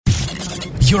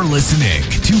You're listening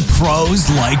to Pros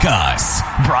Like Us,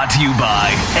 brought to you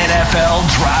by NFL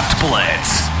Draft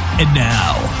Blitz. And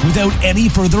now, without any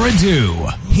further ado,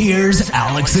 here's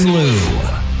Alex and Lou.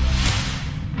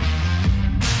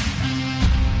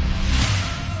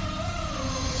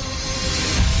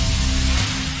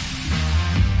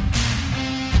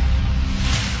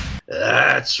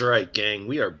 That's right, gang.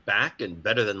 We are back and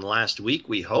better than last week,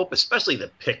 we hope, especially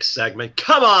the pick segment.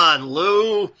 Come on,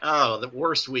 Lou. Oh, the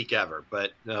worst week ever,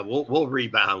 but we'll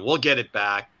rebound. We'll get it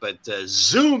back. But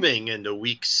zooming into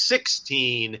week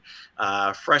 16,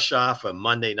 fresh off a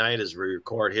Monday night as we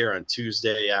record here on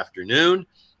Tuesday afternoon.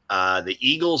 The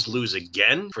Eagles lose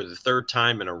again for the third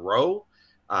time in a row.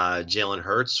 Jalen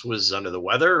Hurts was under the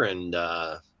weather, and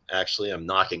actually I'm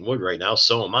knocking wood right now,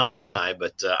 so am I.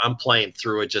 But I'm playing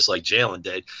through it just like Jalen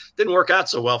did. Didn't work out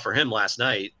so well for him last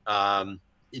night.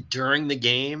 During the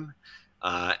game,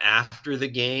 after the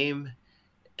game,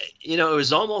 it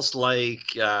was almost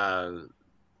like,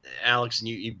 Alex, and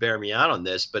you bear me out on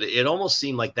this, but it almost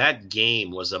seemed like that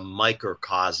game was a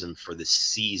microcosm for the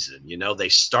season. They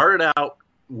started out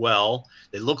well.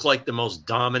 They looked like the most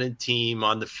dominant team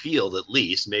on the field, at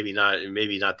least. Maybe not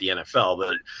the NFL,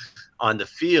 but on the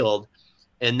field.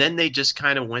 And then they just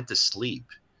kind of went to sleep,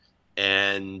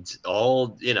 and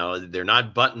they're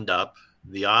not buttoned up.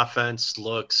 The offense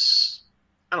looks,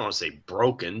 I don't want to say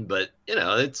broken, but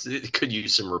it could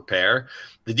use some repair.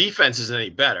 The defense isn't any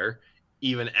better,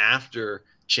 even after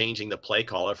changing the play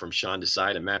caller from Sean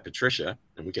Desai to Matt Patricia,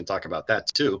 and we can talk about that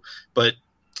too. But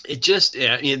it just,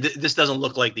 this doesn't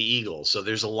look like the Eagles. So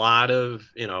there's a lot of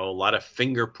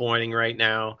finger pointing right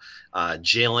now.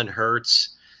 Jalen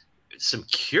Hurts. Some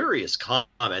curious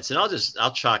comments, and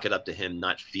I'll chalk it up to him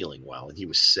not feeling well, and he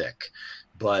was sick.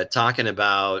 But talking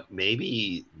about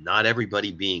maybe not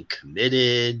everybody being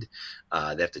committed,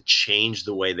 they have to change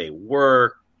the way they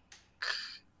work.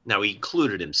 Now, he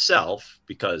included himself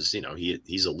because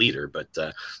he's a leader, but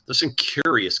there's some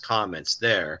curious comments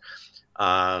there.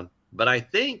 But I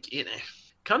think it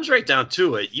comes right down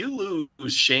to it. You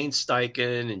lose Shane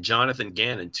Steichen and Jonathan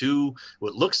Gannon,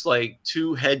 what looks like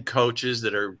two head coaches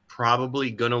that are probably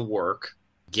going to work.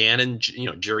 Gannon,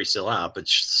 jury's still out, but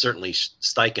certainly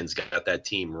Steichen's got that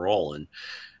team rolling.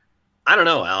 I don't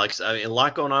know, Alex. I mean, a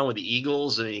lot going on with the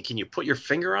Eagles. I mean, can you put your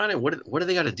finger on it? What do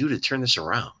they got to do to turn this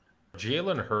around?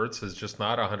 Jalen Hurts is just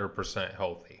not 100%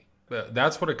 healthy.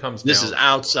 That's what it comes down to. This is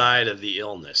outside of the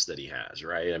illness that he has,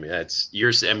 right? I mean, it's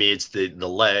the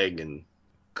leg and.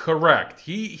 Correct.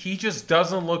 He just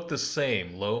doesn't look the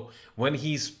same, Lou. When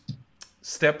he's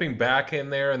stepping back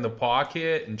in there in the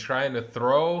pocket and trying to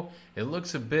throw, it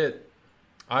looks a bit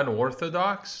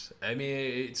unorthodox. I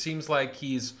mean, it seems like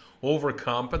he's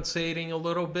overcompensating a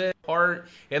little bit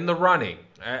in the running.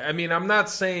 I mean, I'm not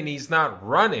saying he's not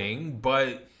running,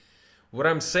 but what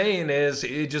I'm saying is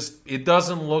it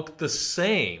doesn't look the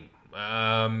same.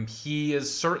 He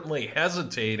is certainly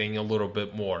hesitating a little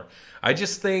bit more. I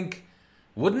just think,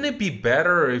 wouldn't it be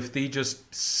better if they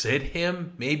just sit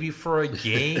him maybe for a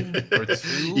game or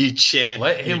two?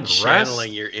 Let him rest.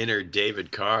 Channeling your inner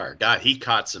David Carr. God, he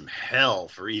caught some hell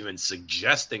for even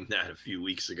suggesting that a few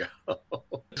weeks ago.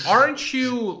 Aren't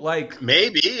you like...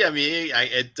 Maybe. I mean,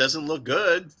 it doesn't look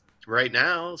good right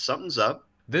now. Something's up.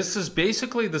 This is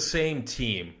basically the same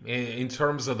team in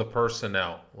terms of the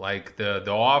personnel. Like the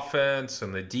offense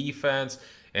and the defense.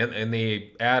 And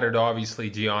they added,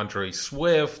 obviously, DeAndre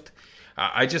Swift.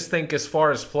 I just think as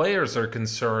far as players are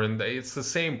concerned, it's the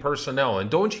same personnel. And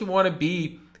don't you want to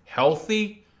be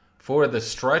healthy for the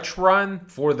stretch run,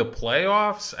 for the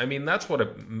playoffs? I mean, that's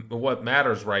what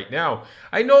matters right now.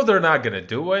 I know they're not going to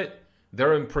do it.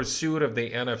 They're in pursuit of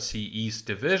the NFC East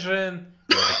division.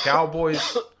 The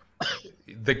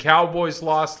Cowboys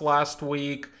lost last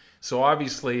week. So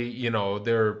obviously,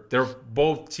 they're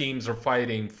both teams are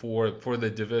fighting for the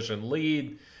division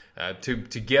lead. To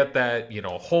get that,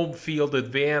 home field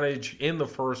advantage in the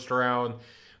first round.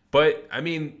 But, I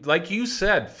mean, like you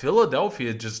said,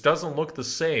 Philadelphia just doesn't look the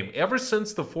same. Ever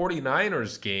since the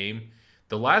 49ers game,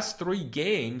 the last 3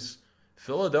 games,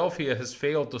 Philadelphia has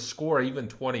failed to score even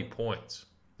 20 points.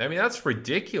 I mean, that's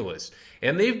ridiculous.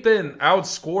 And they've been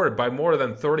outscored by more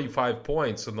than 35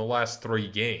 points in the last 3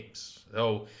 games.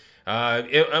 So,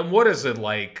 and what is it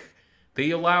like?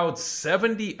 They allowed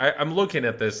 70, I'm looking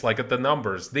at this, like at the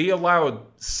numbers. They allowed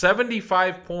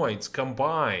 75 points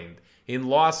combined in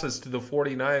losses to the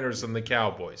 49ers and the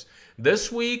Cowboys. This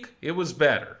week, it was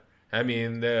better. I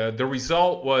mean, the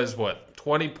result was,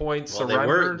 20 points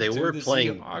surrendered they were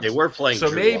playing so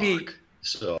Drew maybe, Lock,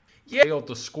 so. Yeah, able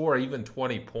to score even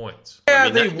 20 points. I Yeah,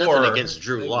 mean, they nothing were. against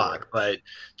Drew Lock, but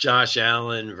Josh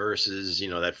Allen versus,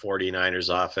 that 49ers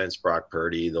offense, Brock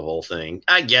Purdy, the whole thing.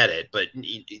 I get it, but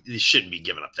you shouldn't be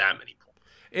giving up that many points.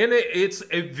 And it's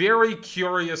a very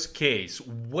curious case.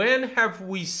 When have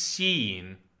we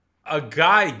seen a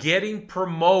guy getting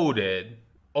promoted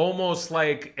almost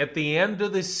like at the end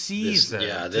of the season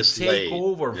to take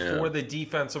over for the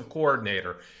defensive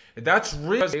coordinator? That's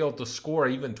really able to score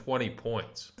even 20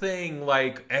 points. Thing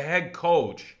like a head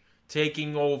coach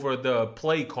taking over the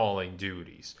play calling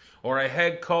duties, or a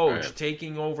head coach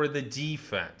taking over the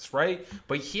defense, right?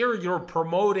 But here you're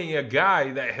promoting a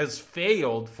guy that has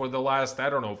failed for the last,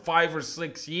 5 or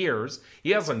 6 years. He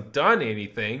hasn't done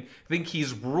anything. I think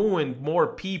he's ruined more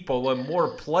people and more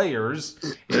players.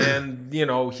 And,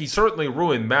 he certainly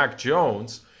ruined Mac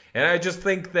Jones. And I just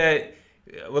think that,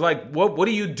 what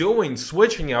are you doing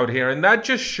switching out here? And that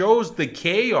just shows the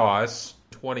chaos.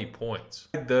 20 points.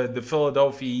 The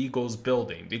Philadelphia Eagles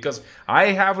building, because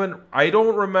I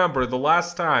don't remember the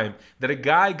last time that a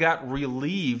guy got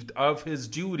relieved of his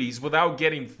duties without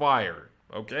getting fired.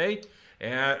 Okay?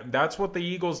 And that's what the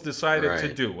Eagles decided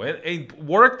to do. And it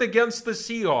worked against the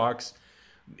Seahawks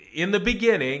in the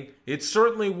beginning. It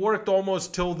certainly worked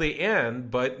almost till the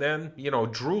end, but then,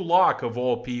 Drew Lock, of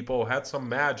all people, had some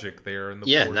magic there in the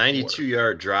fourth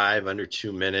 92-yard drive, under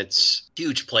 2 minutes.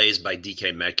 Huge plays by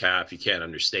DK Metcalf. You can't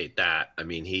understate that. I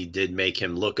mean, he did make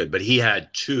him look good, but he had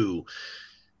two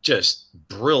just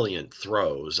brilliant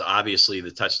throws. Obviously,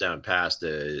 the touchdown pass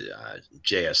to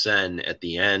JSN at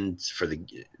the end for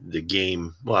the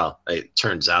game. Well, it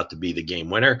turns out to be the game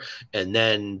winner. And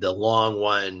then the long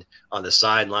one on the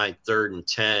sideline, 3rd and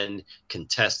 10,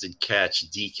 contested catch.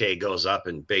 DK goes up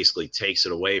and basically takes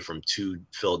it away from two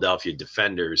Philadelphia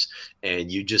defenders.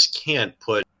 And you just can't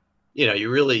put, you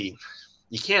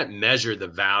can't measure the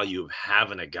value of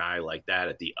having a guy like that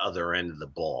at the other end of the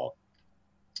ball.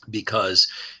 Because,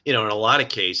 in a lot of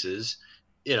cases,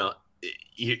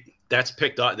 that's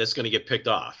picked off. That's going to get picked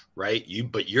off, right?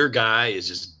 But your guy is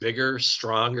just bigger,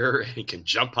 stronger, and he can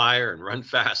jump higher and run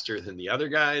faster than the other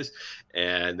guys.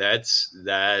 And that's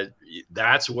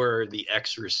where the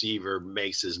ex receiver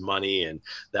makes his money. And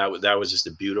that was just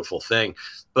a beautiful thing.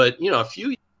 But, a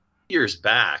few years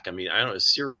back, I don't know,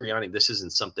 Sirianni, this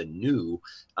isn't something new.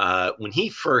 When he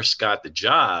first got the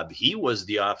job, he was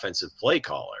the offensive play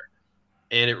caller.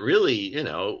 And it really,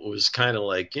 was kind of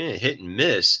like hit and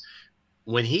miss.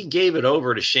 When he gave it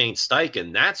over to Shane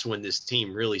Steichen, that's when this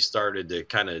team really started to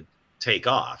kind of take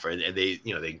off. And they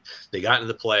got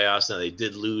into the playoffs. Now, they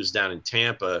did lose down in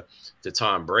Tampa to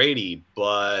Tom Brady.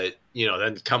 But,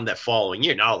 then come that following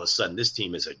year, now all of a sudden this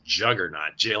team is a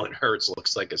juggernaut. Jalen Hurts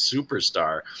looks like a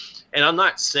superstar. And I'm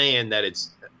not saying that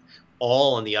it's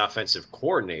all on the offensive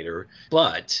coordinator,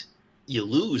 but you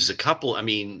lose a couple.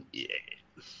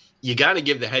 You got to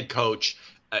give the head coach,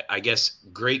 I guess,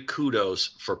 great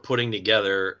kudos for putting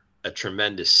together a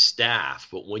tremendous staff.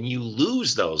 But when you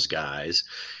lose those guys,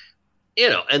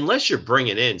 unless you're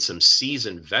bringing in some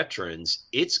seasoned veterans,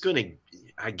 it's going to,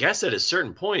 I guess at a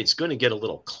certain point, it's going to get a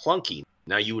little clunky.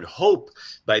 Now, you would hope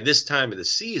by this time of the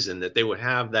season that they would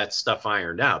have that stuff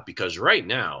ironed out, because right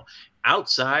now,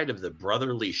 outside of the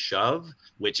brotherly shove,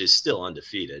 which is still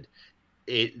undefeated,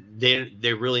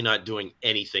 they're really not doing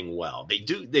anything well. They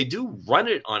do run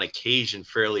it on occasion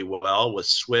fairly well with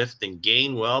Swift and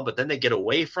Gainwell, but then they get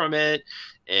away from it,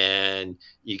 and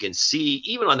you can see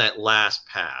even on that last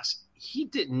pass, he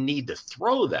didn't need to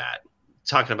throw that.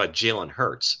 Talking about Jalen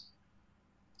Hurts,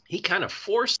 he kind of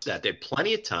forced that. They had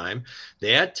plenty of time.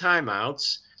 They had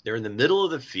timeouts. They're in the middle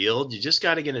of the field. You just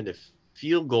got to get into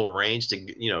field goal range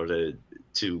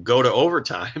to go to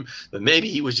overtime. But maybe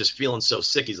he was just feeling so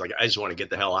sick. He's like, I just want to get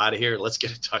the hell out of here. Let's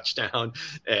get a touchdown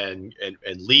and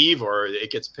leave, or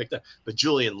it gets picked up. But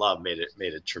Julian Love made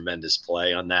a tremendous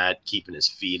play on that, keeping his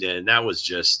feet in. That was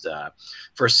just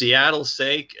for Seattle's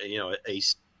sake, a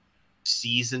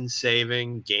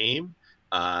season-saving game.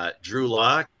 Drew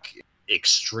Lock,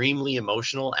 extremely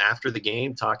emotional after the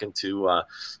game, talking to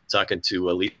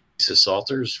Lisa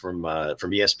Salters from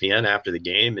ESPN after the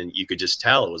game, and you could just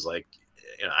tell it was like,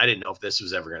 I didn't know if this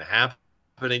was ever going to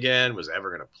happen again, was ever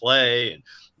going to play and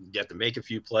get to make a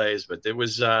few plays. But it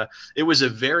was a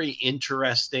very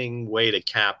interesting way to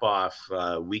cap off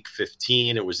Week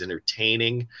 15. It was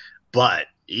entertaining, but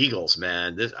Eagles,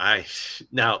 man,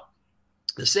 now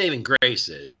the saving grace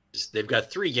is they've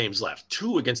got 3 games left,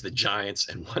 2 against the Giants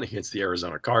and 1 against the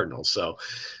Arizona Cardinals. So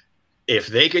if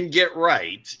they can get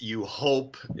right, you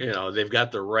hope, they've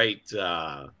got the right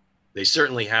they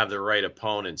certainly have the right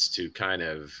opponents to kind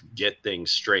of get things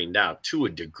straightened out to a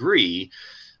degree,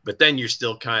 but then you're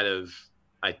still kind of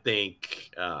I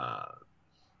think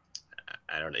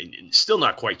I don't know, still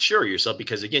not quite sure of yourself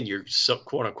because, again, you're so,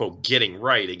 quote unquote, getting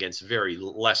right against very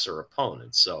lesser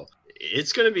opponents. So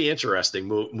it's going to be interesting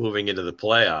moving into the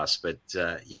playoffs. But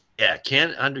yeah,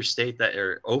 can't understate that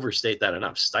or overstate that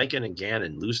enough. Steichen and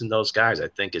Gannon losing those guys, I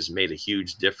think, has made a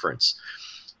huge difference.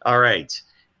 All right.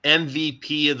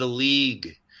 MVP of the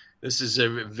league. This is a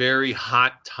very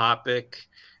hot topic.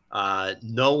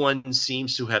 No one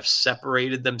seems to have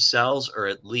separated themselves, or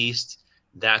at least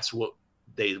that's what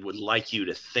they would like you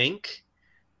to think.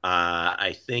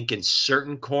 I think in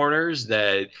certain corners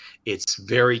that it's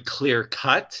very clear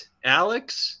cut,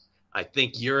 Alex. I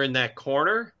think you're in that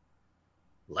corner.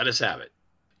 Let us have it.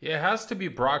 Yeah, it has to be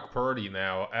Brock Purdy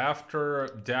now. After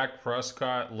Dak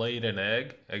Prescott laid an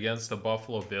egg against the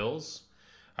Buffalo Bills,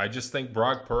 I just think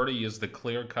Brock Purdy is the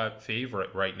clear-cut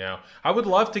favorite right now. I would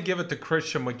love to give it to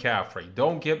Christian McCaffrey.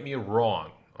 Don't get me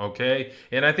wrong, okay?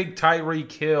 And I think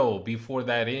Tyreek Hill, before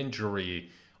that injury,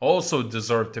 also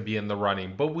deserved to be in the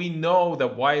running. But we know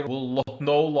that White will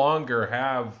no longer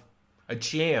have a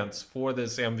chance for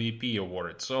this MVP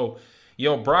award. So,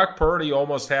 Brock Purdy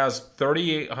almost has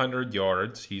 3,800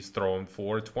 yards he's thrown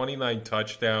for, 29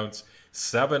 touchdowns,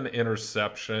 7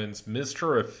 interceptions,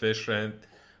 Mr. Efficient.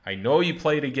 I know he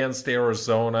played against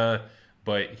Arizona,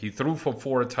 but he threw for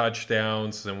 4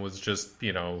 touchdowns and was just,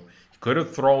 he could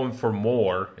have thrown for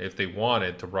more if they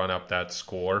wanted to run up that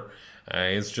score.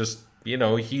 It's just,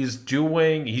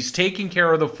 he's taking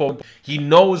care of the football. He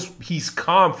knows he's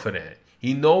confident.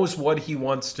 He knows what he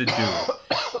wants to do.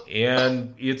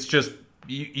 And it's just,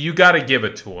 you got to give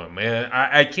it to him. And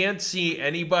I can't see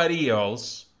anybody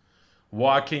else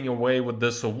walking away with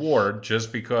this award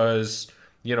just because,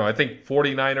 I think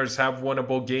 49ers have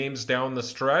winnable games down the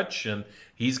stretch, and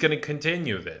he's going to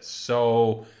continue this.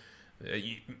 So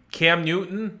Cam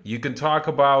Newton, you can talk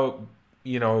about,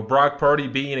 Brock Purdy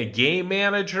being a game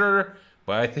manager,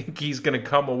 but I think he's going to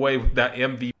come away with that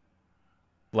MVP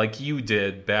like you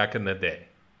did back in the day.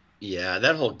 Yeah,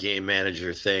 that whole game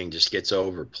manager thing just gets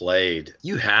overplayed.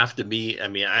 You have to be. I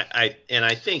mean,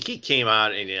 I think he came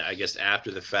out and I guess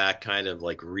after the fact kind of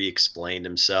like re-explained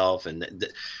himself, and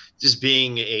just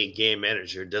being a game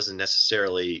manager doesn't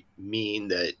necessarily mean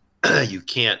that you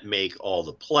can't make all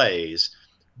the plays,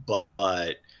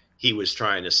 but he was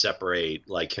trying to separate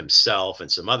like himself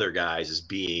and some other guys as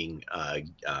being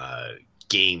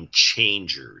game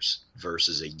changers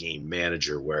versus a game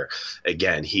manager where,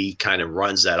 again, he kind of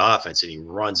runs that offense and he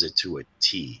runs it to a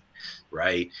T,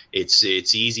 right? It's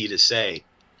easy to say,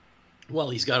 well,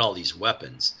 he's got all these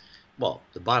weapons. Well,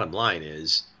 the bottom line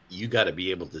is you got to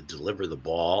be able to deliver the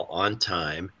ball on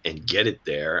time and get it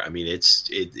there. I mean,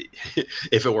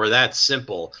 if it were that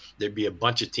simple, there'd be a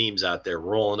bunch of teams out there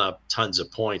rolling up tons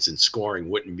of points and scoring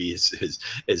wouldn't be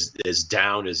as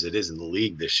down as it is in the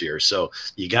league this year. So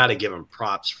you got to give him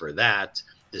props for that.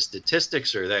 The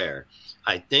statistics are there.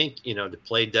 I think, to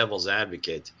play devil's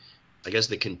advocate, I guess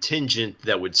the contingent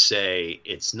that would say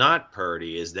it's not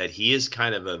Purdy is that he is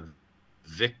kind of a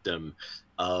victim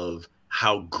of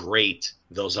how great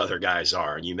those other guys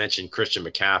are. And you mentioned Christian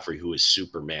McCaffrey, who is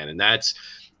Superman. And that's,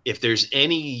 if there's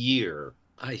any year,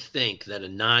 I think that a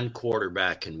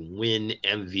non-quarterback can win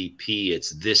MVP, it's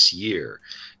this year.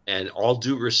 And all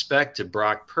due respect to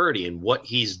Brock Purdy and what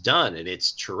he's done, and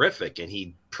it's terrific, and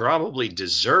he probably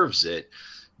deserves it.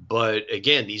 But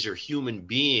again, these are human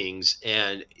beings,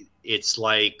 and it's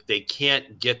like they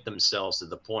can't get themselves to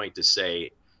the point to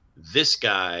say, this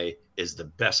guy is the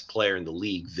best player in the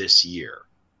league this year,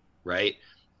 right?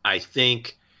 I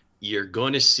think you're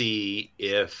going to see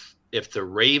if the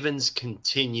Ravens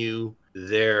continue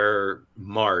their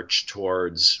march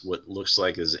towards what looks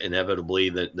like is inevitably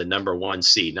the number one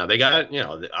seed. Now they got,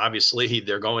 obviously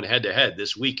they're going head to head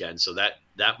this weekend, so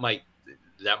that might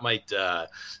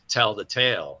tell the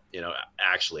tale,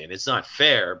 actually, and it's not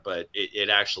fair, but it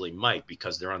actually might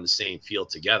because they're on the same field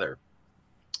together.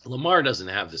 Lamar doesn't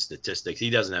have the statistics. He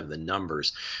doesn't have the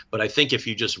numbers. But I think if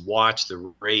you just watch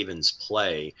the Ravens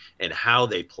play and how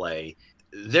they play,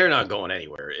 they're not going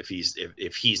anywhere if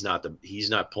he's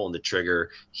not pulling the trigger,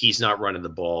 he's not running the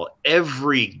ball.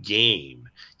 Every game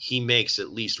he makes at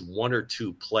least 1 or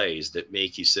 2 plays that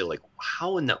make you say, like,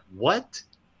 how in the what?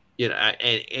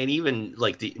 And even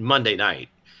like the Monday night.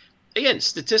 Again,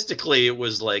 statistically, it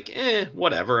was like,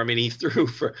 whatever. I mean,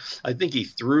 I think he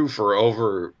threw for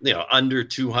over, under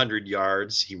 200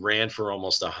 yards. He ran for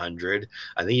almost 100.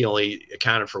 I think he only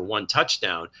accounted for 1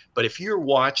 touchdown. But if you're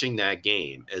watching that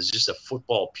game as just a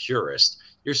football purist,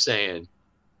 you're saying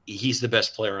he's the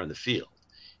best player on the field.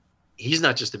 He's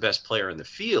not just the best player on the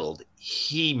field.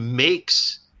 He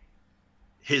makes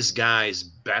his guys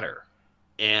better.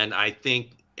 And I think,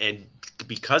 and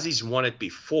because he's won it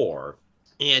before,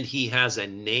 and he has a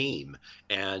name,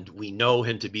 and we know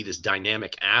him to be this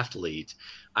dynamic athlete,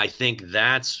 I think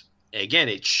that's, again,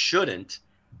 it shouldn't,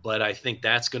 but I think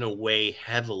that's going to weigh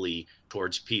heavily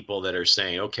towards people that are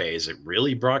saying, okay, is it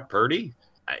really Brock Purdy?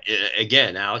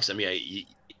 Again, Alex, I mean,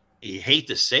 you hate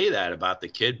to say that about the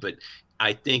kid, but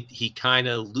I think he kind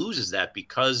of loses that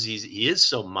because he is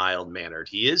so mild mannered.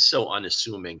 He is so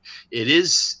unassuming.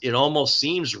 It almost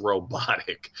seems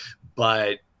robotic,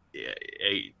 but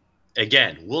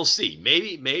again, we'll see.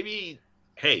 Maybe,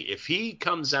 hey, if he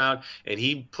comes out and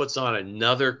he puts on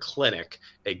another clinic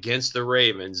against the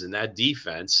Ravens and that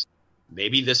defense,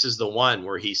 maybe this is the one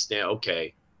where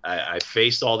okay, I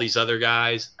faced all these other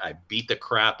guys. I beat the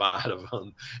crap out of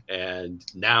them. And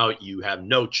now you have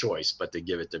no choice but to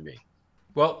give it to me.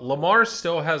 Well, Lamar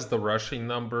still has the rushing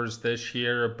numbers this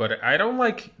year, but I don't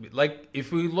like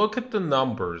if we look at the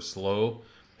numbers, Lo,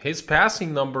 his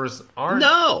passing numbers aren't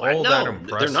all that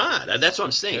impressive. They're not. That's what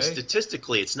I'm saying. Okay.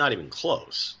 Statistically, it's not even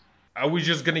close. Are we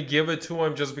just going to give it to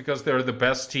him just because they're the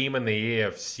best team in the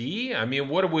AFC? I mean,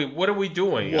 what are we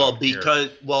doing? Well,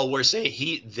 we're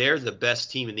saying they're the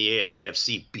best team in the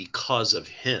AFC because of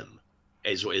him.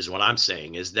 Is what I'm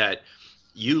saying, is that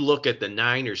you look at the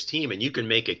Niners team and you can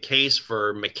make a case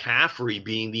for McCaffrey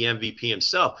being the MVP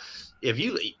himself.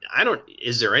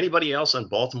 Is there anybody else on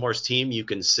Baltimore's team you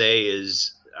can say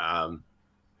is, I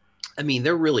mean,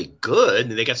 they're really good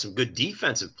and they got some good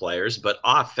defensive players, but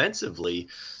offensively,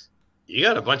 you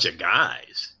got a bunch of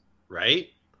guys, right?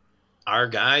 Our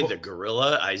guy, the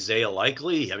gorilla, Isaiah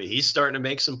Likely, I mean, he's starting to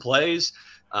make some plays.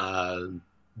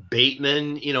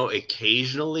 Bateman,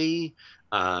 occasionally.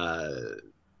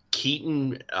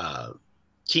 Keaton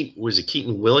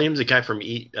Williams, a guy from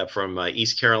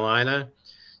East Carolina.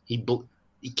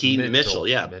 Keaton Mitchell,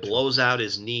 blows out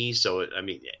his knee. So I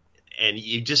mean, and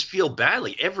you just feel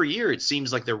badly every year. It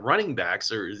seems like their running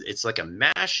backs it's like a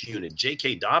mash unit.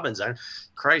 J.K. Dobbins,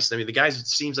 Christ, I mean, the guy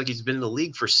seems like he's been in the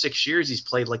league for 6 years. He's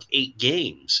played like 8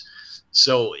 games.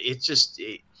 So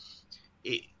it's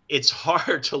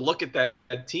hard to look at that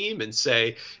team and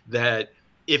say that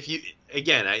if you.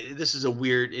 Again, this is a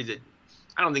weird.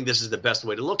 I don't think this is the best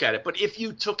way to look at it. But if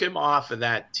you took him off of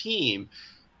that team,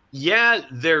 yeah,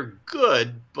 they're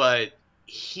good, but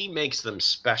he makes them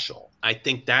special. I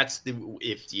think that's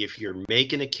if you're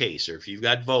making a case, or if you've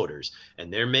got voters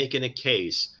and they're making a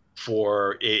case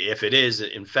for, if it is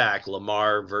in fact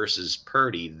Lamar versus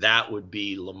Purdy, that would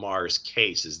be Lamar's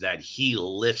case, is that he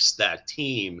lifts that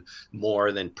team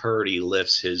more than Purdy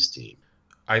lifts his team.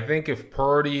 I think if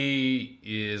Purdy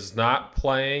is not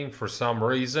playing for some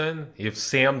reason, if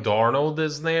Sam Darnold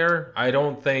is there, I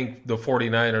don't think the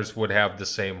 49ers would have the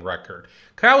same record.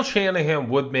 Kyle Shanahan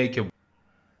would make it,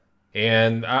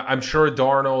 and I'm sure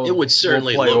Darnold would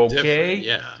certainly will play look okay.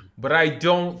 Yeah. But I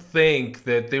don't think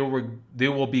that they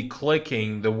will be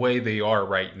clicking the way they are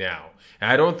right now. And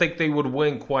I don't think they would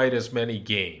win quite as many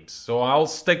games. So I'll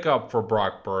stick up for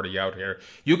Brock Purdy out here.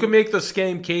 You can make the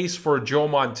same case for Joe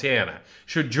Montana.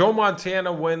 Should Joe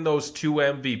Montana win those 2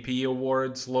 MVP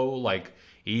awards, Lo, like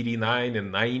 89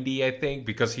 and 90, I think,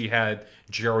 because he had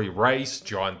Jerry Rice,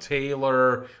 John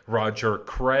Taylor, Roger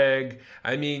Craig.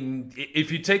 I mean,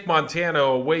 if you take Montana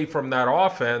away from that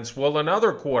offense, well,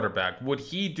 another quarterback, would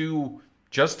he do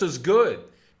just as good?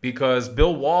 Because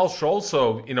Bill Walsh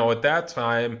also, at that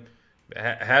time,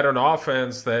 had an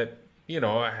offense that,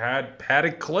 had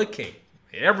it clicking.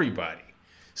 Everybody.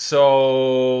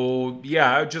 So,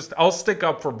 yeah, I'll stick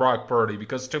up for Brock Purdy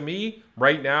because to me,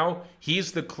 right now,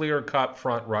 he's the clear-cut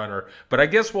front runner. But I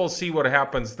guess we'll see what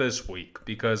happens this week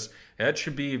because that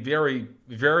should be a very,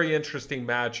 very interesting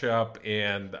matchup.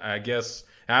 And I guess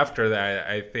after that,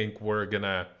 I think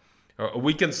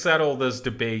we can settle this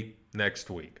debate next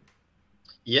week.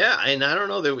 Yeah, and I don't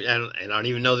know that, I don't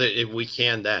even know that if we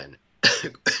can then.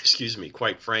 Excuse me,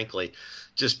 quite frankly,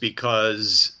 just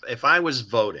because if I was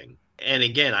voting, and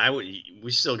again,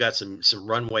 we still got some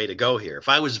runway to go here. If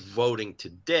I was voting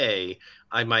today,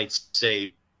 I might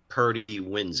say Purdy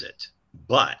wins it.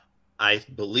 But I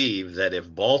believe that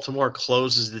if Baltimore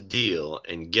closes the deal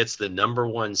and gets the number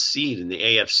 1 seed in the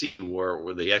AFC,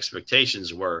 where the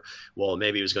expectations were, well,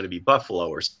 maybe it was going to be Buffalo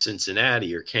or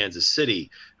Cincinnati or Kansas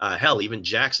City, hell, even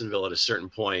Jacksonville at a certain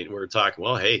point, we're talking,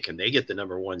 well, hey, can they get the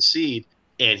number 1 seed?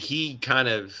 And he kind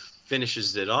of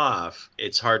finishes it off,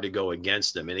 it's hard to go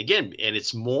against them. And again,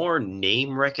 it's more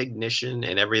name recognition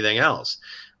and everything else.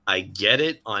 I get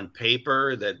it on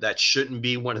paper that shouldn't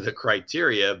be one of the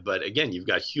criteria, but again, you've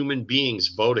got human beings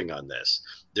voting on this.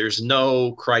 There's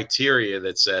no criteria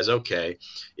that says, okay,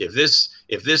 if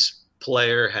this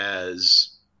player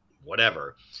has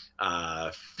whatever,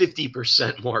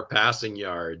 50% more passing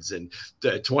yards and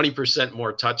 20%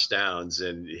 more touchdowns,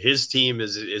 and his team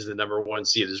is the number one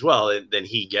seed as well, then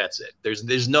he gets it.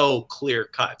 There's no clear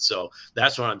cut. So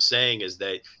that's what I'm saying, is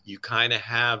that you kind of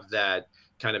have that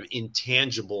kind of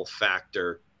intangible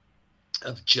factor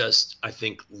of just, I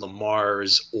think,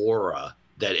 Lamar's aura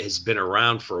that has been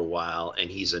around for a while, and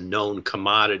he's a known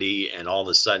commodity, and all of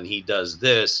a sudden he does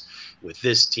this with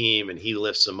this team and he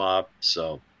lifts them up.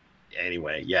 So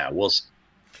anyway, yeah,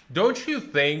 Don't you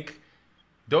think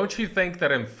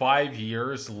that in 5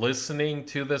 years, listening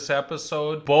to this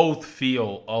episode, both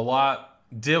feel a lot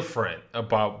different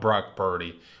about Brock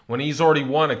Purdy when he's already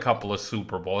won a couple of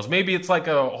Super Bowls? Maybe it's like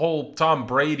a whole Tom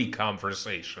Brady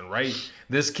conversation, right?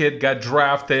 This kid got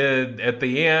drafted at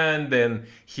the end, and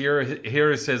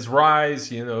here's his rise,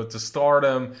 to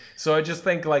stardom. So I just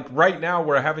think, like, right now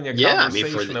we're having a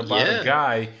conversation about a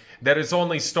guy that has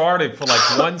only started for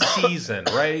like one season,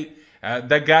 right?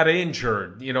 That got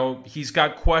injured. He's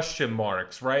got question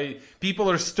marks, right?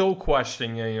 People are still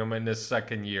questioning him in his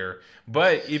second year.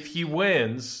 But if he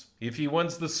wins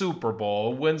the Super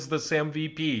Bowl, wins this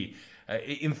MVP,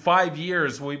 in 5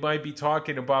 years, we might be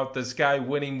talking about this guy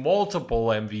winning multiple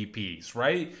MVPs,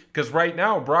 right? Because right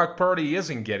now, Brock Purdy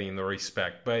isn't getting the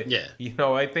respect. But,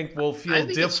 I think we'll feel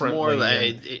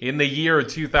differently in the year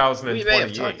 2028. We may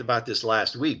have talked about this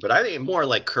last week, but I think more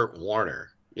like Kurt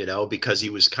Warner, because he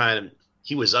was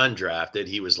undrafted.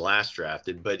 He was last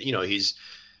drafted, but, he's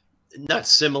not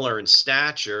similar in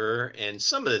stature, and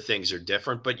some of the things are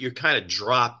different, but you're kind of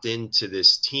dropped into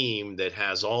this team that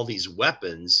has all these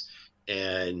weapons,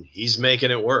 and he's making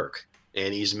it work,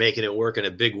 and he's making it work in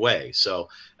a big way. So,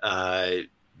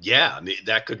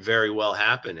 that could very well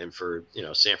happen. And for,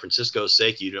 San Francisco's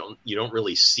sake, you don't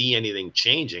really see anything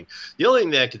changing. The only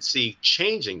thing that I could see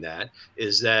changing that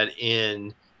is that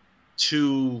in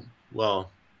 2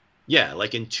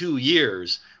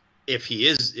 years, if he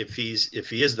is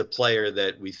the player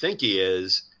that we think he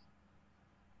is,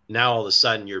 now all of a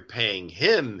sudden you're paying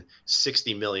him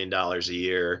 $60 million a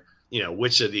year.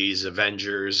 Which of these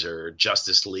Avengers or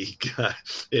Justice League,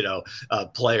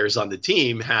 players on the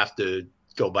team have to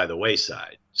go by the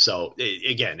wayside. So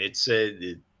it's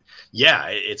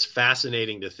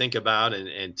fascinating to think about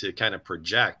and to kind of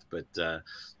project. But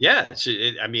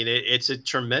it's a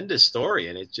tremendous story,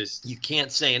 and you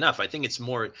can't say enough. I think it's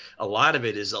a lot of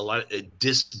it is a lot of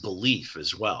disbelief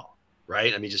as well.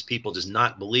 Right? I mean, just people just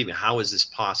not believing. How is this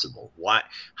possible? Why?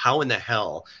 How in the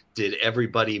hell did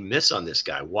everybody miss on this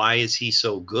guy? Why is he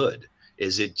so good?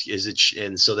 Is it?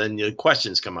 And so then the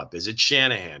questions come up. Is it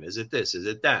Shanahan? Is it this? Is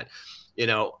it that?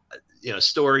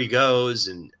 Story goes,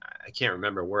 and I can't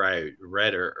remember where I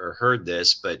read or heard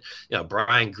this, but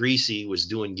Brian Griese was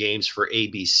doing games for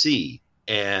ABC,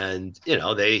 and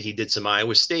he did some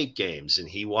Iowa State games, and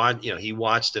he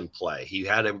watched him play. He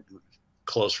had a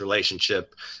close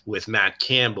relationship with Matt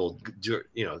Campbell,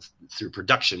 through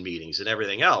production meetings and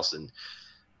everything else. And,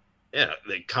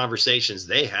 the conversations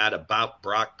they had about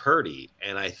Brock Purdy.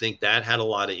 And I think that had a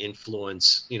lot of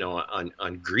influence, on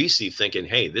Griese thinking,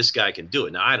 hey, this guy can do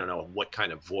it. Now, I don't know what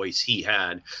kind of voice he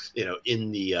had,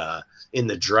 in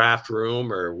the draft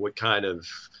room, or what kind of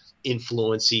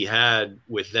influence he had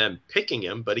with them picking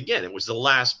him. But again, it was the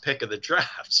last pick of the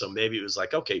draft, so maybe it was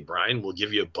like, okay, Brian, we'll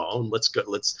give you a bone, let's go,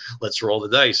 let's roll the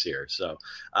dice here. So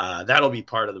that'll be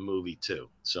part of the movie too.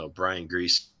 So Brian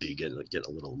Griese get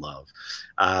a little love.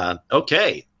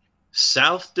 Okay,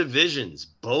 South divisions,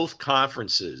 both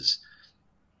conferences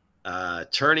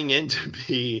turning into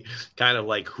be kind of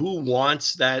like, who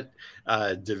wants that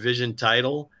division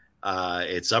title?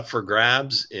 It's up for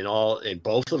grabs in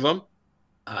both of them.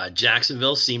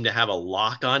 Jacksonville seemed to have a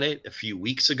lock on it a few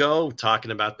weeks ago,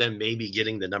 talking about them maybe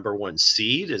getting the number one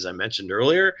seed, as I mentioned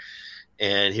earlier.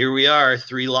 And here we are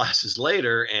 3 losses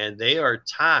later, and they are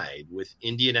tied with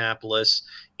Indianapolis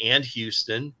and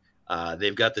Houston.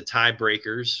 They've got the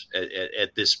tiebreakers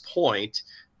at this point,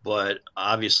 but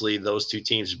obviously those two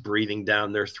teams breathing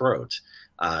down their throat.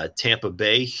 Tampa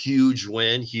Bay, huge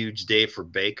win, huge day for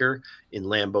Baker in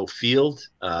Lambeau Field.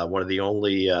 One of the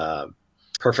only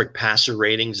perfect passer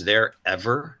ratings there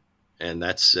ever, and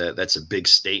that's a big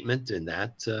statement in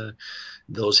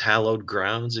those hallowed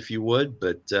grounds, if you would.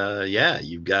 But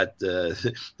you've got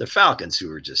the Falcons,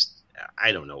 who are just,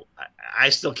 I don't know, I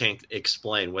still can't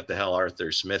explain what the hell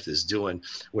Arthur Smith is doing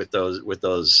with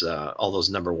those all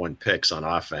those number one picks on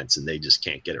offense, and they just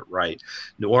can't get it right.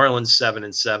 New Orleans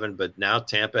 7-7, but now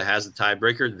Tampa has the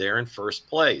tiebreaker. They're in first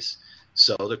place,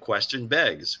 so the question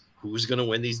begs, who's going to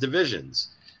win these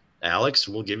divisions? Alex,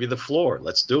 we'll give you the floor.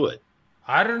 Let's do it.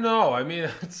 I don't know. I mean,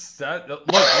 let's start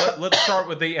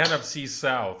with the NFC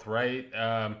South, right?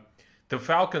 the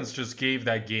Falcons just gave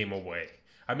that game away.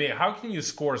 I mean, how can you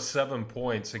score 7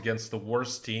 points against the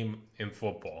worst team in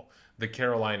football, the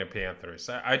Carolina Panthers?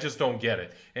 I just don't get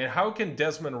it. And how can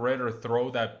Desmond Ridder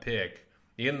throw that pick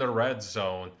in the red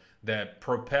zone that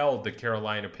propelled the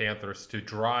Carolina Panthers to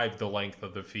drive the length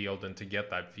of the field and to get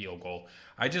that field goal?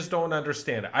 I just don't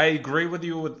understand. I agree with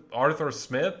you with Arthur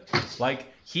Smith. Like,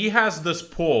 he has this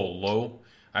pull, Lou.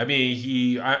 I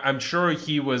mean, I'm sure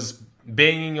he was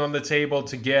banging on the table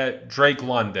to get Drake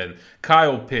London,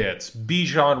 Kyle Pitts,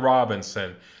 Bijan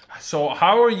Robinson. So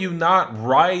how are you not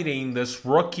riding this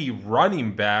rookie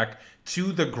running back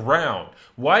to the ground?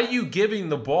 Why are you giving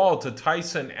the ball to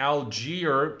Tyson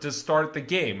Algier to start the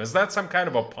game? Is that some kind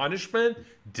of a punishment?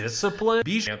 Discipline?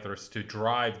 Panthers to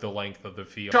drive the length of the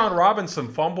field. Bijan Robinson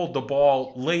fumbled the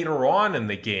ball later on in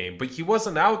the game, but he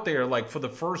wasn't out there like for the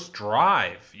first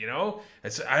drive, you know?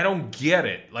 I don't get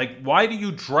it. Like, why do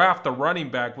you draft a running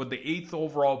back with the 8th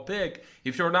overall pick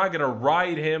if you're not going to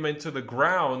ride him into the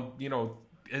ground, you know,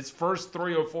 his first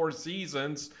 3 or 4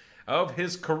 seasons of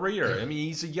his career? I mean,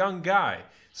 he's a young guy.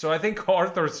 So I think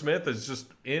Arthur Smith is just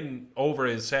in over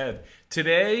his head.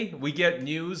 Today, we get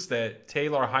news that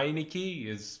Taylor Heineke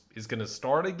is going to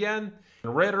start again.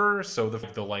 Ritter, so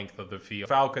the length of the field.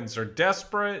 Falcons are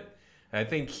desperate. I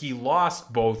think he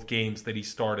lost both games that he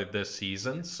started this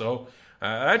season. So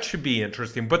that should be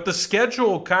interesting. But the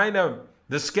schedule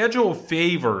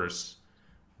favors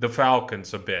the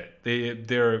Falcons a bit.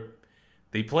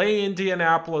 They play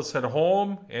Indianapolis at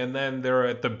home, and then they're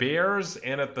at the Bears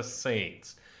and at the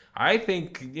Saints. I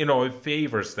think, you know, it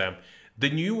favors them. The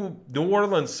New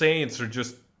Orleans Saints are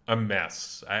just a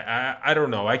mess. I don't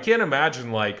know. I can't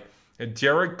imagine, like,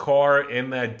 Derek Carr in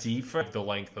that defense, the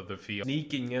length of the field,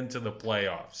 sneaking into the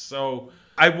playoffs. So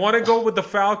I want to go with the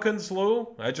Falcons,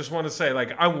 Lou. I just want to say,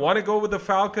 like, I want to go with the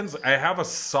Falcons. I have a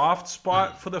soft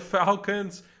spot for the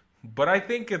Falcons. But I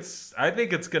think it's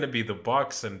going to be the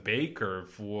Bucs and Baker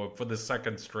for the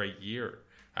second straight year.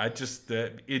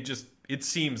 It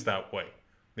seems that way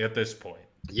at this point.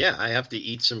 Yeah, I have to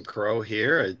eat some crow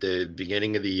here at the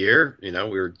beginning of the year. You know,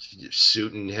 we were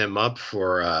suiting him up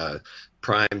for a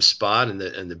prime spot in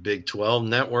the Big 12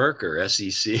 network or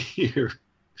SEC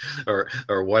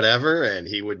or whatever, and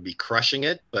he would be crushing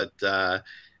it. But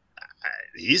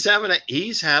he's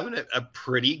having a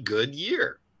pretty good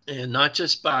year. And not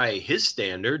just by his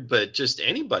standard, but just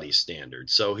anybody's standard.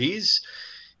 So he's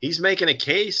making a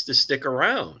case to stick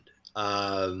around.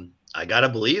 I gotta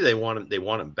believe they want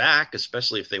him back,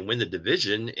 especially if they win the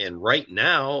division. And right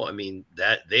now, I mean,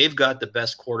 that they've got the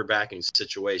best quarterbacking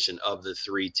situation of the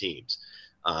 3 teams.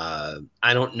 I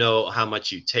don't know how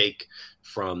much you take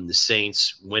from the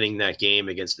Saints winning that game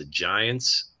against the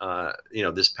Giants.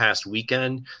 This past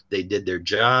weekend, they did their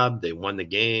job. They won the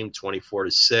game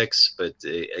 24-6. But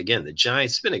again, the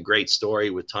Giants, it's been a great story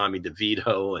with Tommy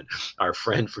DeVito and our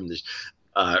friend from the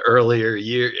earlier,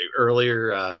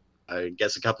 I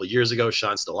guess a couple of years ago,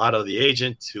 Sean Stellato, the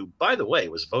agent, who, by the way,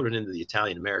 was voted into the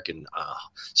Italian American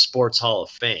Sports Hall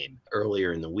of Fame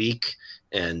earlier in the week.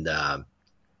 And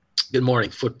Good Morning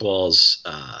Football's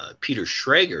Peter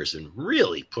Schrager's been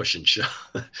really pushing Sean.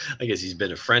 I guess he's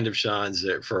been a friend of Sean's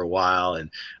for a while, and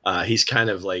he's kind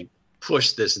of like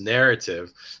pushed this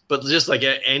narrative. But just like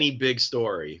any big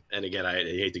story, and again, I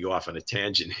hate to go off on a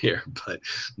tangent here, but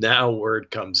now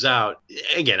word comes out.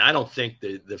 Again, I don't think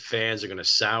the fans are going to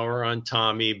sour on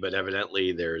Tommy, but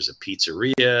evidently there's a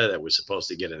pizzeria that was supposed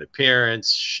to get an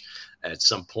appearance. At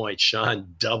some point, Sean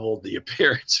doubled the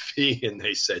appearance fee, and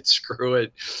they said, "Screw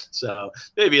it." So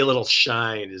maybe a little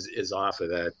shine is off of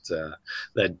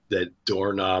that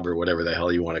doorknob or whatever the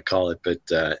hell you want to call it.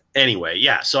 But anyway,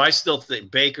 yeah. So I still think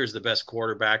Baker's the best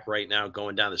quarterback right now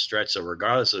going down the stretch. So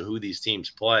regardless of who these teams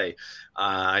play,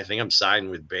 I think I'm siding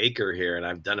with Baker here, and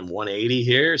I've done him 180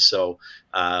 here. So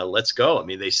let's go. I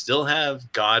mean, they still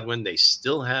have Godwin. They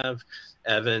still have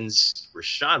Evans.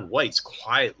 Rachaad White's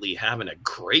quietly having a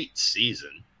great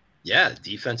season. Yeah,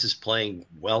 defense is playing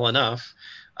well enough.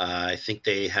 I think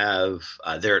they have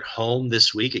they're at home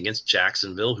this week against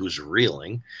Jacksonville, who's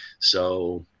reeling.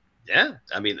 So yeah,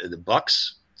 I mean, the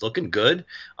Bucs looking good.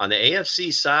 On the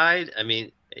AFC side, I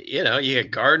mean, you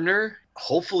get Gardner.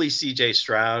 Hopefully CJ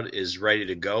Stroud is ready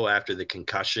to go after the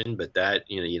concussion, but that,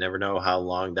 you never know how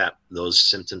long those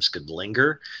symptoms could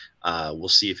linger. We'll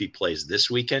see if he plays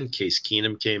this weekend. Case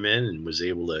Keenum came in and was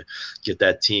able to get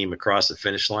that team across the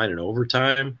finish line in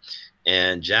overtime.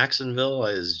 And Jacksonville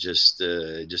is just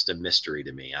a mystery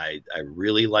to me. I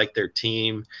really like their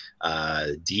team.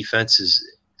 Defense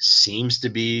seems to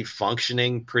be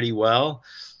functioning pretty well,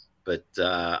 but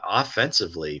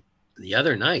offensively, the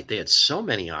other night they had so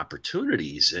many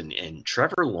opportunities, and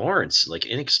Trevor Lawrence, like,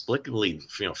 inexplicably,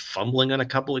 fumbling on a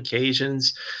couple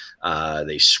occasions.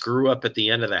 They screw up at the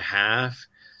end of the half.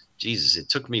 Jesus, it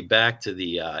took me back to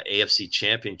the AFC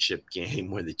Championship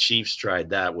game where the Chiefs tried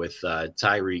that with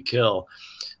Tyreek Hill.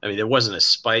 I mean, there wasn't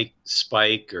a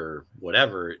spike or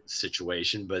whatever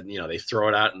situation, but they throw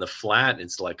it out in the flat, and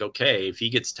it's like, okay, if he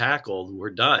gets tackled, we're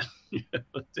done.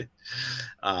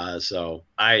 So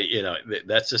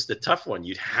that's just a tough one.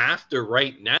 You'd have to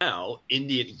right now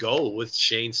go with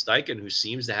Shane Steichen, who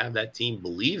seems to have that team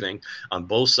believing on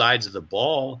both sides of the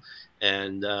ball.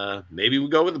 And maybe we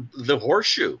go with the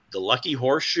horseshoe, the lucky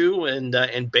horseshoe,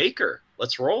 and Baker.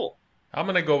 Let's roll. I'm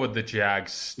going to go with the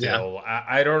Jags still. Yeah.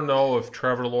 I don't know if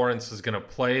Trevor Lawrence is going to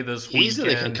play this weekend. He's in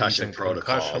the concussion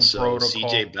protocol.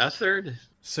 CJ Beathard.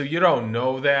 So you don't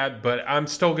know that, but I'm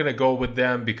still going to go with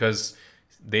them because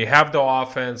they have the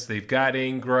offense. They've got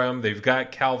Ingram. They've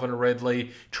got Calvin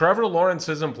Ridley. Trevor Lawrence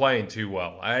isn't playing too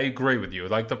well. I agree with you.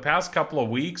 Like the past couple of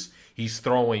weeks, he's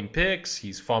throwing picks.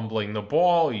 He's fumbling the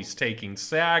ball. He's taking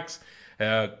sacks.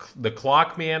 The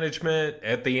clock management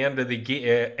at the end of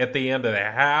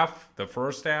the half, the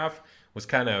first half, was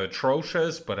kind of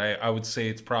atrocious. But I would say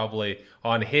it's probably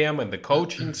on him and the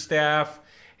coaching staff,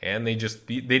 and they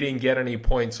didn't get any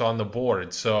points on the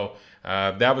board. So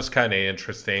that was kind of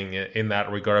interesting in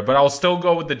that regard. But I'll still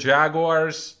go with the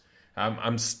Jaguars.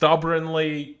 I'm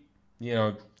stubbornly,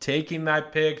 taking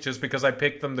that pick just because I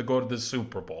picked them to go to the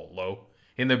Super Bowl. Lo,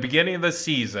 in the beginning of the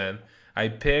season, I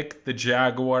picked the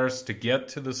Jaguars to get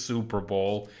to the Super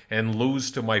Bowl and lose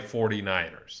to my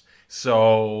 49ers.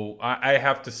 So I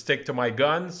have to stick to my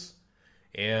guns,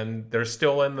 and they're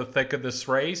still in the thick of this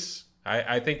race.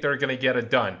 I think they're going to get it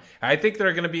done. I think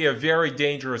they're going to be a very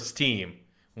dangerous team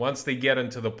once they get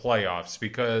into the playoffs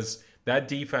because that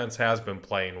defense has been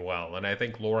playing well, and I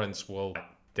think Lawrence will.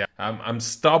 I'm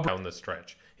stubborn on the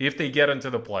stretch if they get into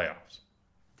the playoffs.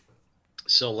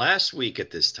 So last week at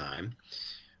this time,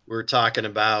 we were talking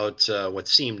about what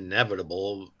seemed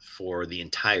inevitable for the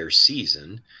entire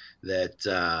season,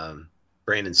 that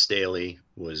Brandon Staley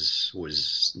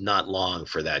was not long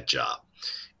for that job.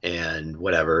 And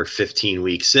 15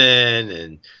 weeks in,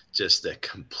 and just a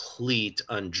complete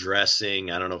undressing.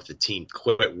 I don't know if the team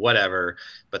quit, whatever,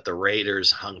 but the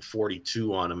Raiders hung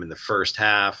 42 on them in the first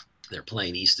half. They're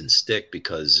playing Easton Stick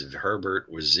because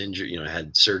Herbert was injured,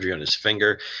 had surgery on his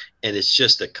finger. And it's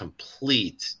just a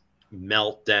complete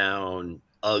meltdown,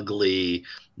 ugly,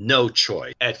 no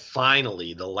choice. And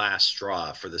finally, the last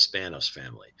straw for the Spanos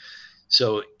family.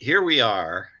 So here we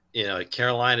are.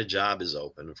 Carolina job is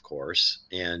open, of course.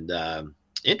 And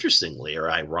interestingly or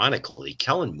ironically,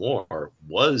 Kellen Moore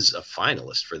was a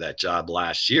finalist for that job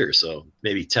last year. So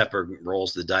maybe Tepper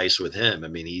rolls the dice with him. I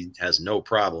mean, he has no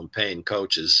problem paying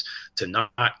coaches to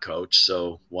not coach.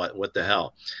 So what the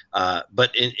hell?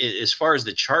 But as far as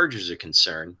the Chargers are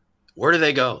concerned, where do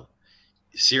they go?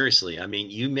 Seriously, I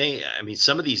mean,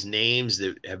 some of these names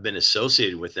that have been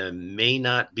associated with them may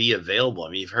not be available. I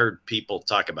mean, you've heard people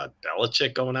talk about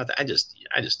Belichick going out there. I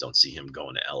just don't see him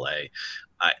going to LA.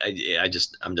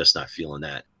 I'm just not feeling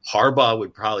that. Harbaugh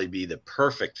would probably be the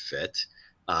perfect fit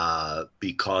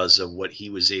because of what he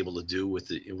was able to do with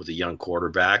the young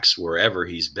quarterbacks wherever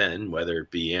he's been, whether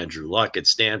it be Andrew Luck at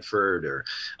Stanford or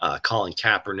Colin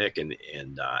Kaepernick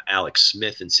and Alex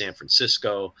Smith in San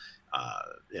Francisco.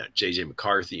 JJ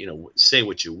McCarthy, say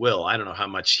what you will. I don't know how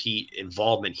much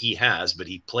involvement he has, but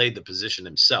he played the position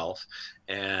himself,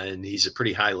 and he's a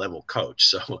pretty high level coach.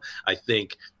 So I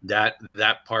think that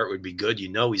part would be good.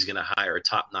 He's going to hire a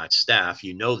top-notch staff.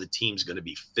 The team's going to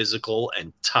be physical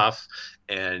and tough,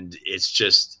 and it's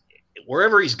just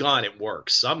wherever he's gone, it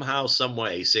works somehow, some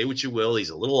way. Say what you will. He's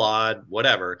a little odd,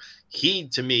 whatever. He,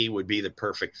 to me, would be the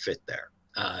perfect fit there.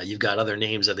 You've got other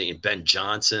names. I think Ben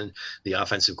Johnson, the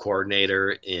offensive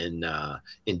coordinator in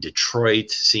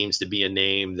Detroit, seems to be a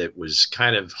name that was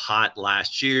kind of hot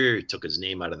last year. He took his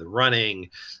name out of the running.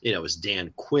 It was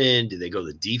Dan Quinn. Did they go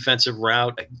the defensive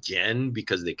route again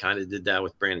because they kind of did that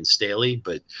with Brandon Staley?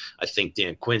 But I think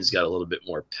Dan Quinn's got a little bit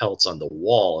more pelts on the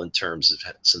wall in terms of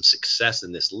some success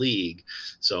in this league.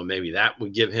 So maybe that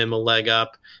would give him a leg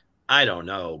up. I don't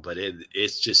know, but it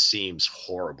just seems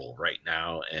horrible right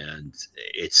now, and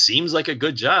it seems like a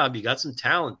good job. You got some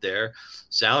talent there.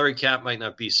 Salary cap might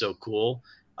not be so cool.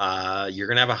 You're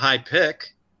gonna have a high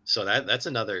pick, so that's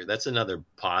another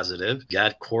positive. You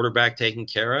got quarterback taken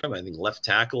care of. I think left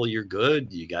tackle, you're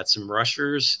good. You got some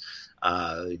rushers.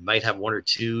 You might have one or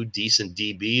two decent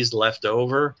DBs left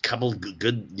over. A couple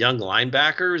good young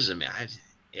linebackers. I mean,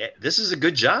 this is a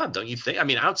good job, don't you think? I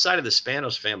mean, outside of the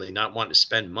Spanos family not wanting to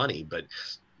spend money, but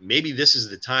maybe this is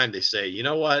the time they say, you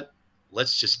know what?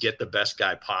 let's just get the best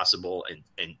guy possible,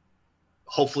 and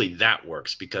hopefully that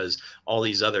works, because all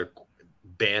these other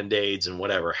band-aids and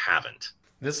whatever haven't.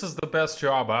 This is the best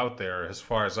job out there as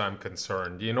far as I'm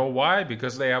concerned. You know why?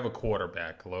 Because they have a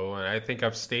quarterback, Lou, and I think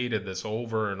I've stated this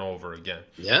over and over again.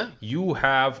 Yeah. You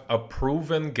have a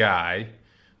proven guy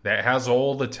that has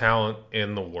all the talent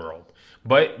in the world.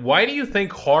 But why do you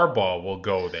think Harbaugh will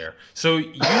go there? So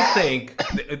you think,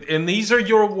 and these are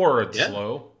your words, Yeah.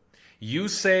 Lou. You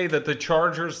say that the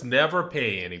Chargers never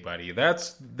pay anybody.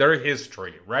 That's their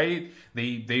history, right?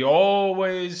 They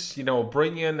always,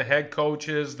 bring in head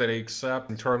coaches that they accept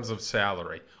in terms of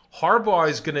salary. Harbaugh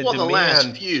is going to demand. The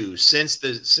last few since the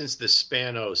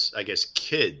Spanos, I guess,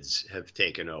 kids have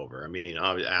taken over. I mean,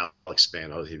 Alex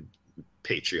Spanos, he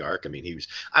patriarch. I mean,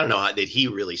 I don't know that he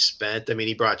really spent. I mean,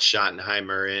 he brought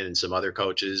Schottenheimer in and some other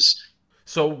coaches.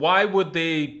 So why would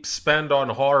they spend on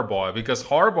Harbaugh? Because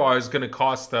Harbaugh is going to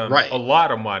cost them Right. a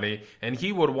lot of money, and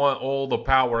he would want all the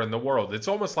power in the world. It's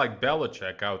almost like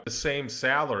Belichick out the same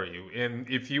salary. And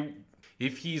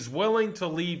if he's willing to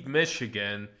leave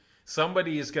Michigan,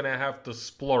 somebody is going to have to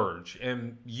splurge.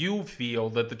 And you feel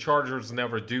that the Chargers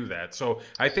never do that. So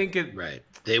I think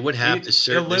They would have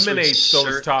to eliminate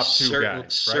those top two guys.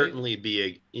 Right? Certainly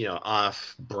be a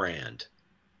off brand,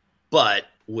 but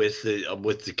with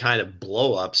the kind of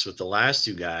blow-ups with the last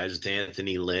two guys, with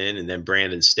Anthony Lynn and then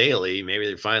Brandon Staley, maybe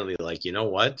they're finally like, you know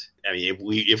what? I mean,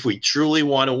 if we truly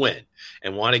want to win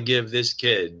and want to give this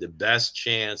kid the best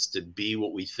chance to be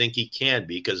what we think he can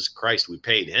be, because Christ, we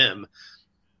paid him,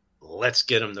 let's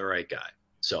get him the right guy.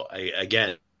 So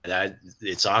again, that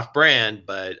it's off brand,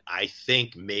 but I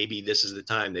think maybe this is the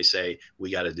time they say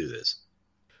we got to do this.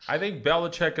 I think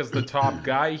Belichick is the top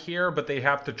guy here, but they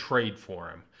have to trade for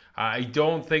him. I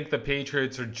don't think the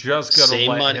Patriots are just going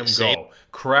to let him go.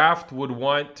 Kraft would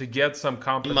want to get some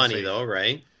compensation. Money, though,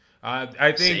 right?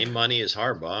 I think same money as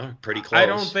Harbaugh. Pretty close. I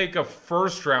don't think a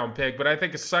first-round pick, but I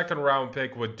think a second-round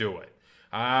pick would do it.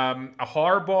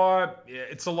 Harbaugh,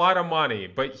 it's a lot of money,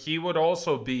 but he would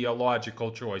also be a logical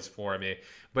choice for me.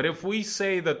 But if we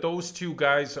say that those two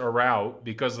guys are out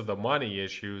because of the money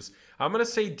issues, I'm going to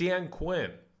say Dan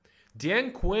Quinn.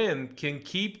 Dan Quinn can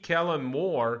keep Kellen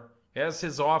Moore as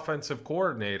his offensive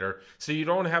coordinator, so you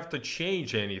don't have to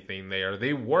change anything there.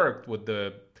 They worked with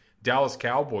the Dallas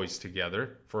Cowboys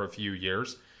together for a few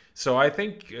years. So I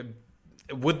think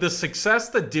with the success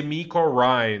that DeMeco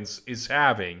Ryans is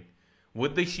having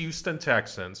with the Houston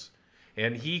Texans,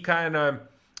 and he kind of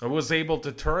was able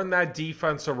to turn that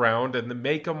defense around and to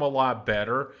make them a lot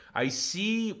better, I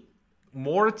see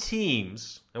more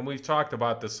teams, and we've talked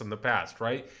about this in the past,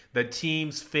 right? That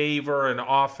teams favor an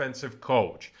offensive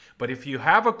coach. But if you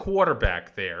have a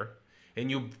quarterback there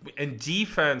and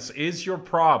defense is your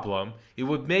problem, it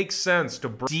would make sense to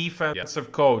bring a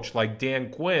defensive coach like Dan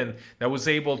Quinn that was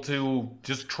able to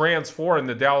just transform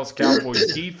the Dallas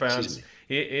Cowboys defense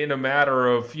in a matter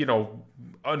of,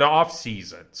 an off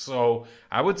season. So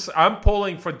I'm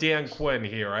pulling for Dan Quinn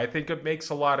here. I think it makes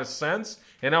a lot of sense.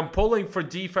 And I'm pulling for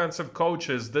defensive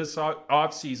coaches this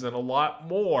offseason a lot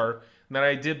more than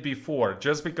I did before,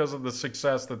 just because of the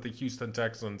success that the Houston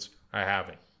Texans are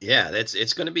having. Yeah,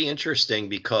 it's going to be interesting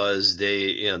because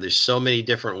there's so many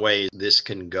different ways this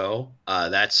can go.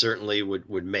 That certainly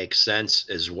would make sense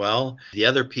as well. The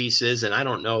other piece is, and I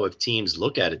don't know if teams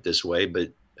look at it this way,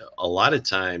 but a lot of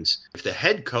times, if the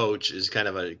head coach is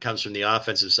comes from the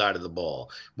offensive side of the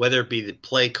ball, whether it be the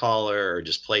play caller or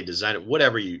just play designer,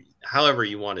 however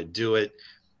you want to do it,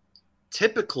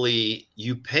 typically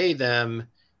you pay them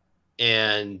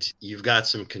and you've got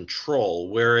some control.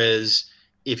 Whereas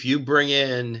if you bring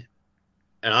in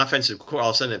an offensive, all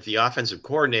of a sudden, if the offensive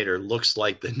coordinator looks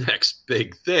like the next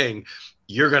big thing,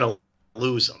 you're going to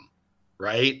lose them,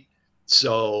 right?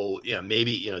 So,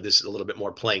 maybe, this is a little bit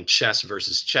more playing chess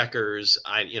versus checkers.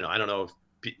 I don't know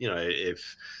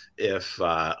if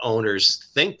owners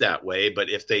think that way, but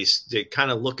if they kind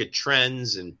of look at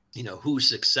trends and, who's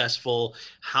successful,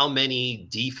 how many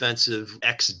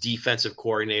ex-defensive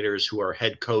coordinators who are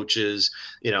head coaches,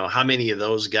 how many of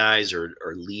those guys are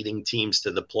leading teams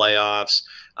to the playoffs,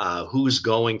 who's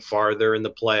going farther in the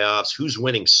playoffs, who's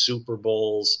winning Super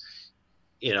Bowls,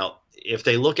 if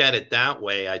they look at it that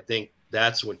way, I think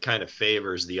that's what kind of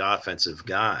favors the offensive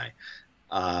guy.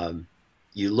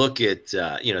 You look at,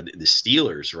 the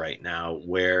Steelers right now,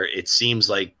 where it seems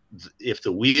like if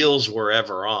the wheels were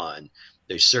ever on,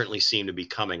 they certainly seem to be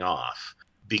coming off,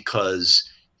 because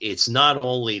it's not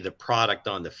only the product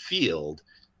on the field,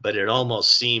 but it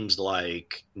almost seems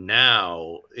like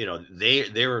now,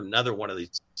 they're another one of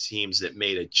these teams that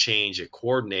made a change at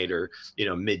coordinator,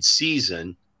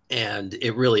 mid-season. and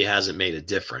it really hasn't made a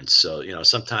difference. So,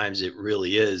 sometimes it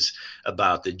really is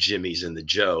about the Jimmies and the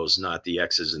Joes, not the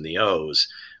X's and the O's.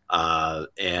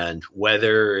 And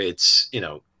whether it's,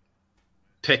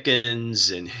 Pickens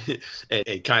and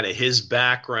and kind of his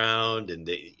background, and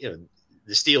the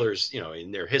Steelers,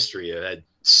 in their history have had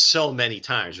so many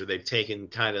times where they've taken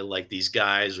kind of like these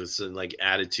guys with some like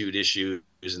attitude issues,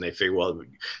 and they figure, well,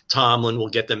 Tomlin will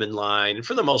get them in line, and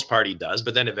for the most part he does,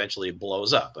 but then eventually it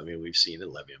blows up. I mean, we've seen it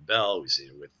with Le'Veon Bell, we've seen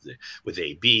it with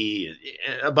AB,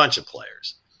 and a bunch of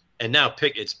players. And now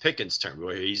it's Pickens' turn,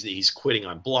 where he's quitting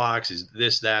on blocks. He's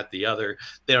this, that, the other.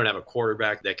 They don't have a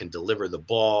quarterback that can deliver the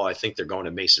ball. I think they're going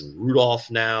to Mason Rudolph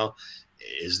now.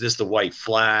 Is this the white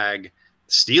flag?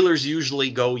 Steelers usually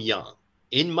go young.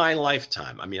 In my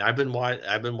lifetime, I mean, I've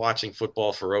been watching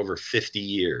football for over 50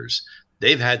 years.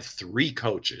 They've had 3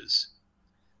 coaches.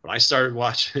 When I started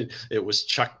watching, it was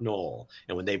Chuck Noll.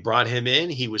 And when they brought him in,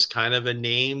 he was kind of a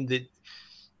name that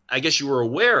I guess you were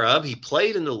aware of. He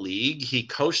played in the league. He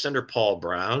coached under Paul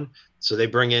Brown. So they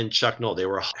bring in Chuck Noll. They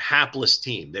were a hapless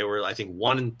team. They were, I think,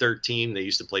 1-13. They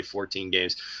used to play 14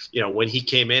 games. When he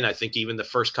came in, I think even the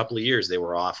first couple of years they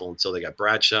were awful until they got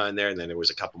Bradshaw in there. And then there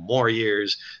was a couple more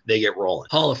years. They get rolling.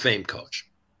 Hall of Fame coach.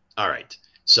 All right.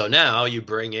 So now you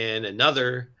bring in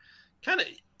another kind of,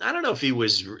 I don't know if he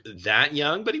was that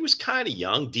young, but he was kind of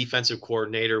young. Defensive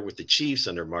coordinator with the Chiefs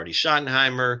under Marty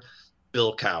Schottenheimer,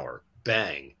 Bill Cowher.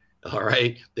 Bang. All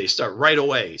right. They start right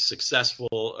away.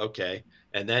 Successful. Okay.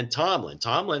 And then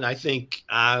Tomlin, I think,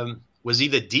 was he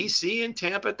the DC in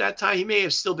Tampa at that time? He may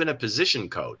have still been a position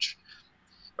coach,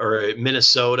 or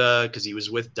Minnesota, because he was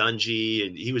with Dungy,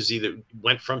 and he was either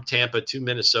went from Tampa to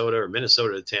Minnesota or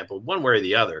Minnesota to Tampa, one way or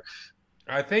the other.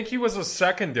 I think he was a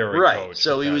secondary coach.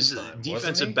 So he was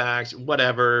defensive backs,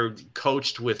 whatever,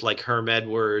 coached with like Herm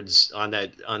Edwards on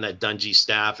that Dungy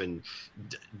staff, and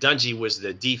Dungy was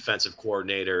the defensive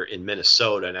coordinator in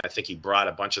Minnesota, and I think he brought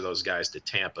a bunch of those guys to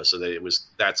Tampa. So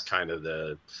that's kind of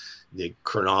the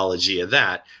chronology of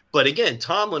that. But again,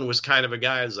 Tomlin was kind of a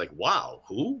guy who's like, wow,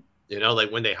 who?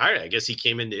 Like when they hired him, I guess he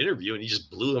came in the interview and he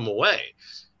just blew them away.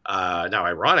 Now,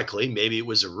 ironically, maybe it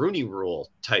was a Rooney Rule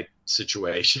type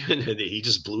situation and he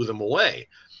just blew them away.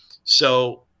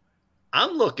 So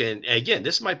I'm looking, again,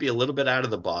 this might be a little bit out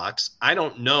of the box. I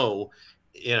don't know,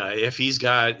 if he's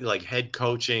got like head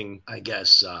coaching, I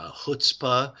guess,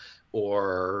 chutzpah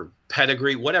or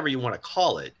pedigree, whatever you want to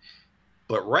call it.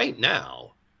 But right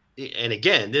now, and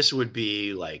again, this would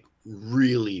be like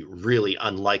really, really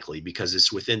unlikely because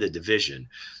it's within the division.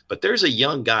 But there's a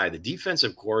young guy, the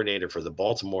defensive coordinator for the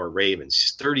Baltimore Ravens.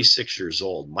 He's 36 years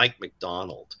old, Mike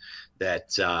McDonald,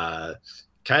 that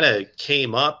kind of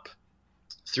came up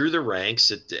through the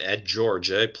ranks at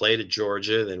Georgia, played at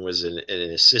Georgia, then was an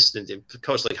assistant,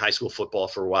 coached like high school football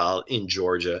for a while in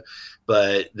Georgia.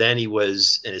 But then he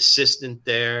was an assistant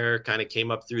there, kind of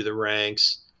came up through the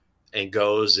ranks and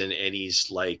goes and he's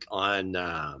like on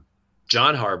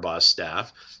John Harbaugh's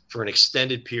staff for an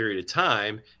extended period of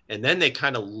time. And then they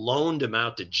kind of loaned him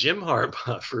out to Jim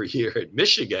Harbaugh for a year at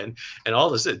Michigan. And all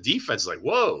of a sudden, defense is like,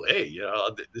 whoa, hey,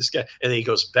 this guy. And then he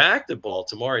goes back to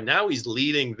Baltimore, and now he's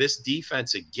leading this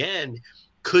defense again.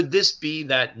 Could this be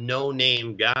that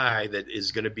no-name guy that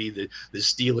is going to be the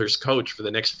Steelers coach for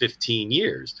the next 15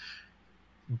 years?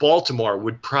 Baltimore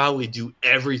would probably do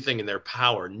everything in their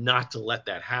power not to let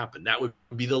that happen. That would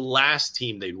be the last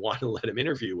team they'd want to let him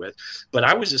interview with. But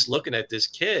I was just looking at this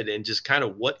kid and just kind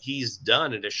of what he's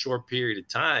done in a short period of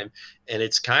time. And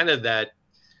it's kind of that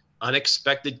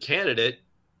unexpected candidate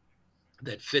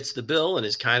that fits the bill and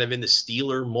is kind of in the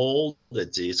Steeler mold.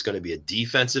 That it's going to be a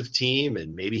defensive team,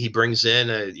 and maybe he brings in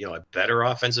a better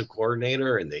offensive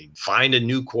coordinator, and they find a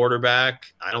new quarterback.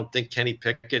 I don't think Kenny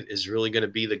Pickett is really going to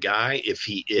be the guy. If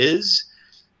he is,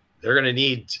 they're going to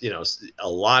need a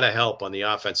lot of help on the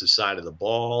offensive side of the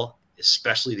ball,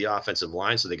 especially the offensive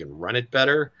line, so they can run it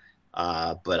better.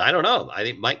 But I don't know. I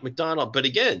think Mike McDonald. But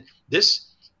again,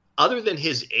 this, other than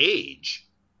his age,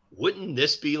 wouldn't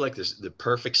this be like the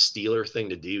perfect Steeler thing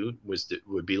to do?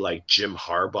 Would be like Jim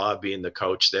Harbaugh being the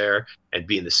coach there and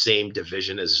being the same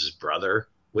division as his brother?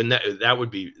 Wouldn't that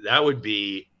would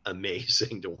be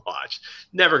amazing to watch?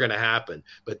 Never going to happen,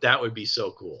 but that would be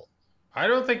so cool. I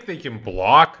don't think they can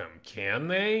block him, can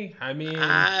they? I mean,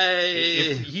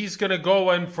 if he's going to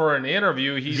go in for an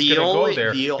interview, he's going to go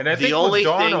there. And I think the only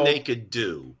thing they could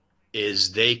do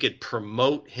is they could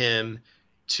promote him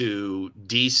to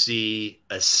DC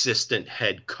assistant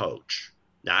head coach.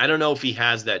 Now, I don't know if he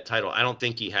has that title. I don't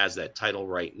think he has that title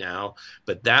right now,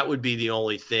 but that would be the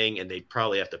only thing, and they'd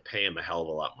probably have to pay him a hell of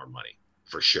a lot more money,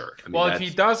 for sure. I mean, well, if he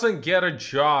doesn't get a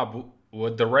job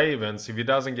with the Ravens, if he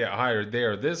doesn't get hired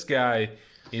there, this guy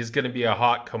he's going to be a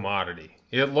hot commodity.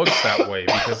 It looks that way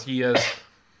because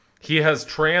he has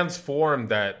transformed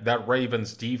that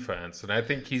Ravens defense, and I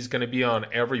think he's going to be on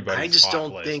everybody's I just hot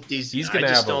don't list. think he's going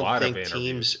to have a lot of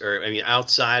interviews.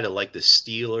 Outside of like the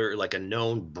Steeler, like a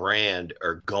known brand,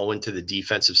 are going to the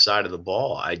defensive side of the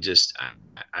ball.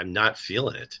 I'm not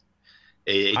feeling it.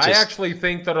 I actually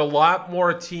think that a lot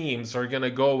more teams are going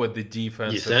to go with the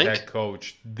defensive head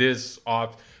coach this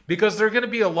off because there are going to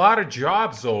be a lot of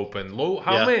jobs open.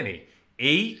 How many?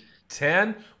 8?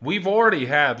 10? We've already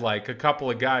had like a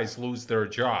couple of guys lose their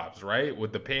jobs, right?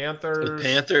 With the Panthers,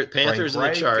 Panthers and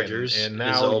the Chargers, and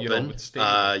now is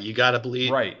open. You got to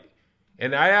believe, right?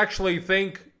 And I actually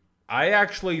think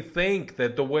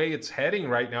that the way it's heading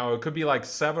right now, it could be like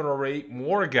 7 or 8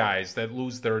 more guys that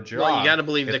lose their job. Well, you got to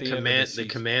believe the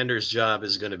commander's job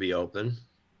is going to be open.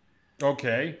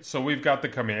 Okay, so we've got the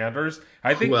Commanders.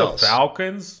 I think the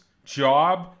Falcons'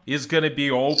 job is going to be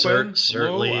open.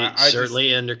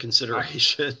 Certainly under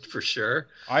consideration for sure.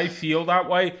 I feel that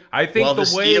way. I think the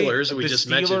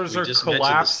Steelers are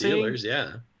collapsing.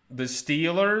 The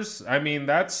Steelers, I mean,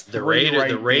 that's the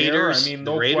Raiders. I mean,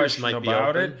 no question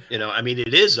about it.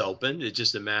 It is open. It's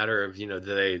just a matter of,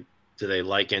 do they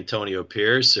like Antonio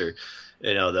Pierce or,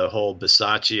 the whole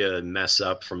Bisaccia mess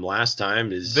up from last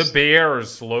time is the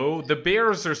Bears, Lou. The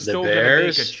Bears are still going to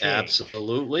make a change.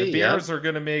 Absolutely. The Bears are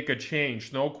going to make a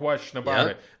change. No question about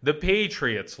it. The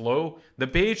Patriots, Lou. The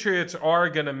Patriots are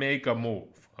going to make a move.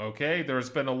 Okay.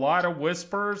 There's been a lot of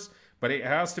whispers, but it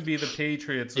has to be the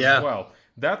Patriots as well.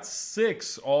 That's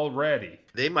 6 already.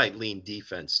 They might lean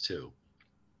defense too.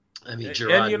 I mean,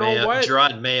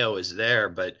 Gerard Mayo is there,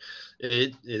 but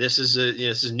this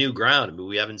is new ground. I mean,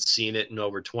 we haven't seen it in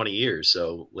over 20 years.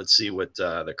 So let's see what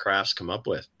the Crafts come up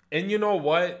with. And you know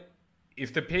what?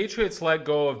 If the Patriots let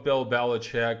go of Bill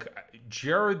Belichick,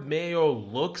 Gerard Mayo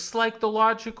looks like the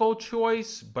logical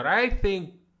choice, but I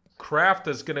think Kraft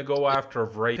is going to go after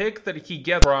a pick that he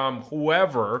gets from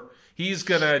whoever. He's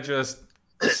going to just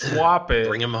swap it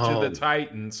to the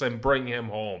Titans and bring him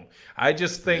home. I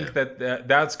just think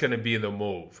that's going to be the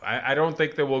move. I don't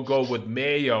think they will go with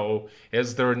Mayo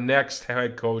as their next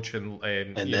head coach and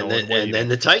then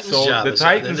the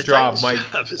Titans job might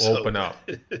open up.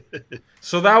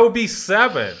 So that would be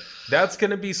 7. That's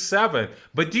going to be 7.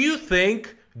 But do you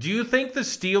think the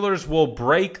Steelers will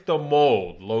break the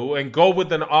mold, Lou, and go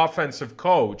with an offensive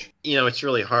coach? It's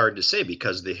really hard to say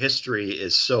because the history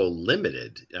is so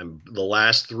limited. The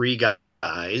last 3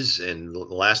 guys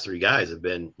have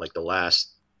been like the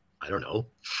last,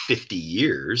 50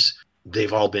 years.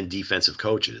 They've all been defensive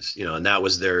coaches, and that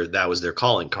was their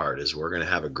calling card is we're going to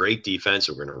have a great defense.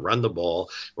 We're going to run the ball.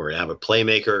 We're going to have a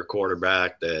playmaker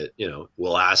quarterback that,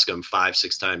 we'll ask them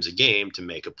 5-6 times a game to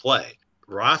make a play.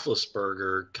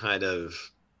 Roethlisberger kind of,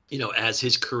 as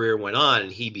his career went on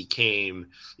and he became,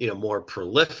 more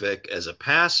prolific as a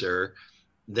passer,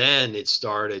 then it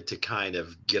started to kind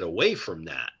of get away from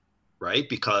that, right?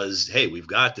 Because, hey, we've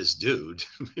got this dude.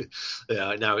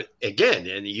 Now, again,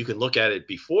 and you can look at it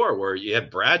before where you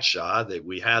had Bradshaw, that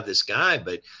we have this guy,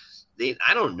 but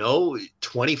I don't know,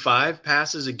 25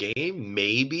 passes a game,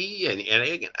 maybe.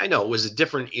 And I know it was a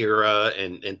different era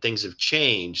and things have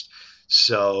changed.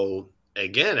 So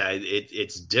again,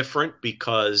 it's different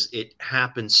because it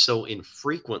happens so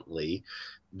infrequently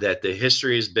that the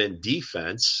history has been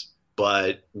defense,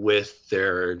 but with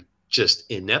their just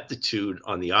ineptitude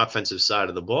on the offensive side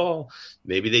of the ball,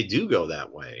 maybe they do go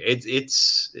that way.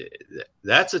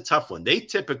 That's a tough one.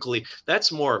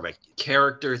 That's more of a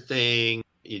character thing.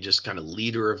 You're just kind of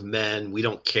leader of men. We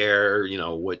don't care,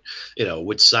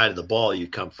 which side of the ball you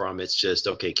come from. It's just,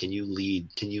 okay, can you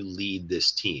lead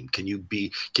this team? Can you be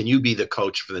the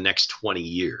coach for the next 20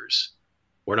 years?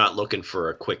 We're not looking for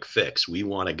a quick fix. We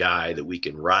want a guy that we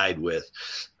can ride with.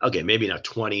 Okay, maybe not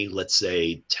 20, let's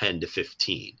say 10 to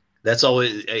 15. That's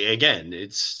always, again,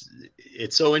 it's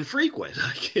so infrequent.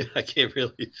 I can't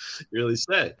really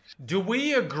say. Do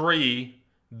we agree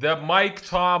that Mike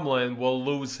Tomlin will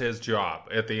lose his job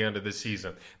at the end of the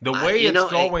season? The way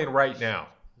it's going right now,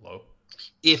 Lo.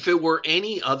 If it were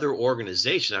any other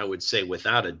organization, I would say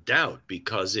without a doubt,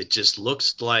 because it just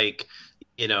looks like,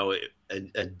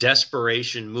 a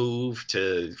desperation move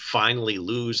to finally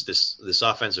lose this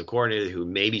offensive coordinator who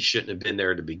maybe shouldn't have been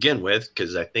there to begin with,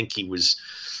 because I think he was,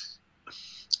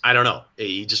 I don't know,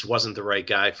 he just wasn't the right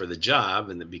guy for the job,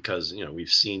 and because we've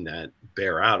seen that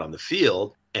bear out on the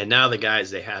field. And now the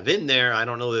guys they have in there, I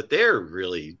don't know that they're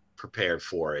really prepared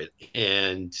for it.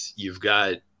 And you've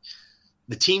got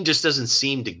the team just doesn't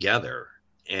seem together.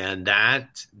 And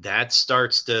that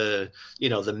starts to,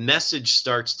 the message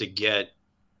starts to get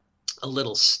a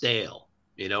little stale.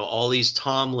 All these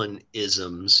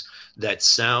Tomlin-isms that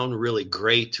sound really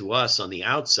great to us on the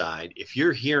outside. If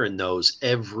you're hearing those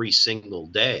every single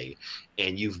day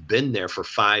and you've been there for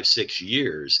 5-6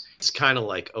 years, it's kind of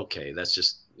like, okay, that's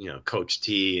just, Coach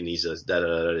T, and he's a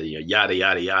yada,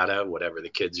 yada, yada, whatever the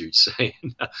kids are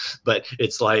saying. But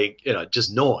it's like,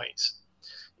 just noise.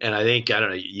 And I think, I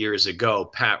don't know, years ago,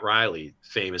 Pat Riley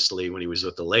famously, when he was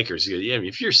with the Lakers,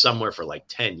 if you're somewhere for like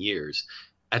 10 years,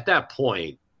 at that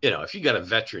point, if you got a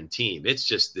veteran team, it's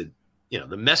just the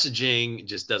messaging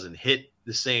just doesn't hit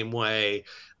the same way.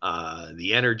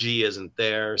 The energy isn't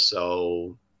there.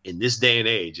 So in this day and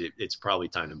age, it's probably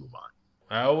time to move on.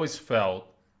 I always felt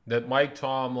that Mike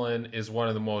Tomlin is one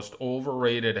of the most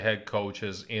overrated head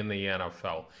coaches in the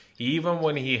NFL. Even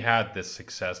when he had this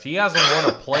success, he hasn't won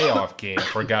a playoff game,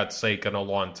 for God's sake, in a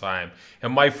long time.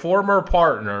 And my former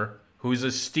partner, who's a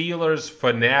Steelers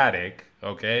fanatic,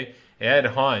 okay, Ed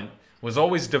Hunt, was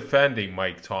always defending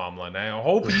Mike Tomlin. I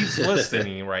hope he's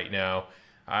listening right now.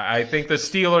 I think the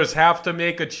Steelers have to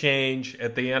make a change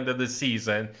at the end of the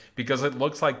season because it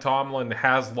looks like Tomlin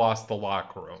has lost the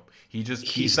locker room.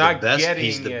 He's not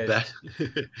getting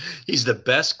it. He's the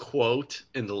best quote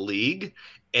in the league.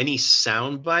 Any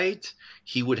soundbite,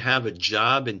 he would have a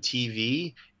job in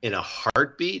TV in a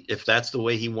heartbeat if that's the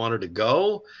way he wanted to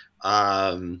go.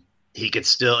 He could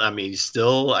still,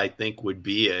 I think would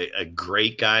be a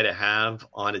great guy to have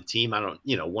on a team. I don't,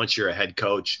 once you're a head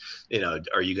coach,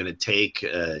 are you going to take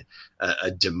a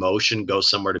demotion, go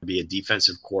somewhere to be a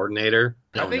defensive coordinator?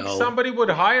 I think somebody would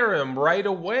hire him right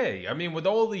away. With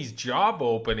all these job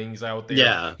openings out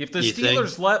there, if the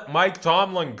Steelers let Mike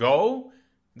Tomlin go,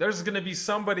 there's going to be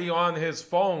somebody on his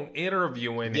phone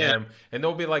interviewing him, and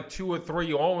there'll be like 2 or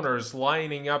 3 owners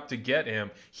lining up to get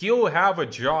him. He'll have a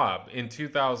job in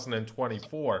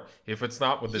 2024 if it's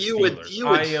not with the Steelers. You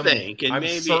would think,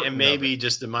 and maybe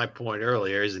just to my point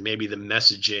earlier, is that maybe the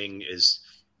messaging is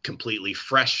completely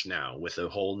fresh now with a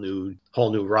whole new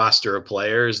roster of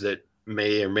players that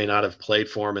may or may not have played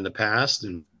for him in the past,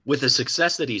 and with the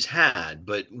success that he's had.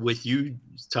 But with you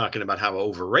talking about how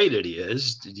overrated he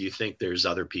is, do you think there's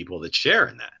other people that share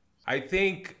in that? I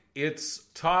think it's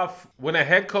tough when a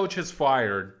head coach is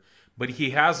fired, but he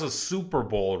has a Super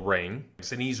Bowl ring,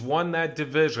 and he's won that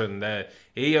division, the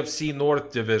AFC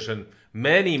North division,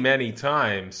 many, many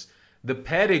times. The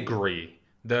pedigree,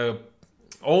 the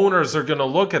owners are going to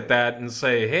look at that and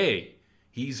say, hey,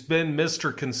 he's been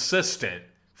Mr. Consistent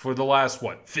for the last,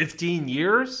 15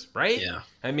 years, right? Yeah.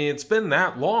 It's been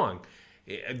that long.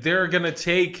 They're going to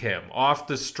take him off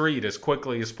the street as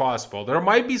quickly as possible. There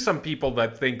might be some people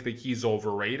that think that he's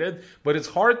overrated, but it's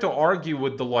hard to argue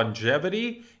with the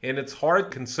longevity and it's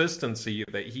hard consistency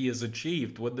that he has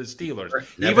achieved with the Steelers.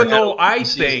 Even though I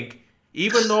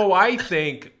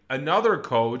think another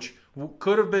coach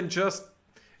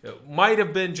might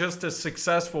have been just as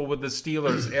successful with the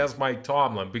Steelers as Mike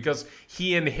Tomlin, because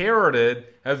he inherited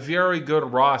a very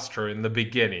good roster in the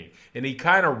beginning, and he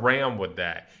kind of ran with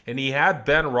that. And he had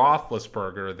Ben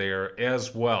Roethlisberger there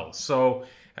as well. So,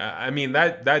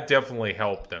 that definitely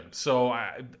helped him. So,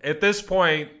 at this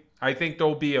point, I think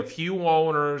there'll be a few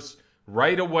owners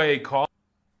right away calling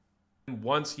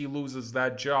once he loses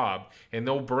that job, and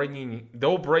they'll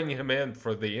bring him in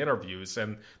for the interviews,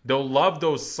 and they'll love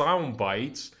those sound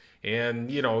bites. And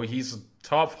he's a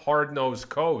tough, hard-nosed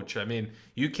coach.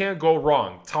 You can't go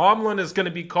wrong. Tomlin is going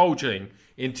to be coaching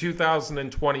in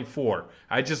 2024.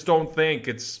 I just don't think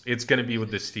it's going to be with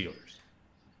the Steelers.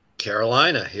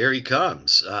 Carolina, here he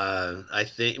comes. I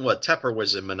think Tepper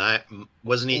was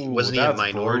wasn't he a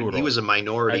minority? Brutal. He was a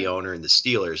minority owner in the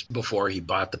Steelers before he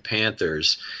bought the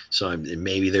Panthers. So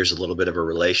maybe there's a little bit of a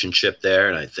relationship there,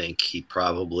 and I think he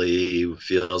probably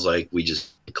feels like we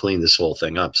just clean this whole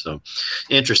thing up. So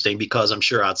interesting, because I'm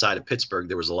sure outside of Pittsburgh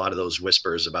there was a lot of those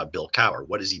whispers about Bill Cowher.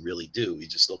 What does he really do? He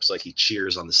just looks like he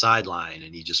cheers on the sideline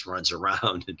and he just runs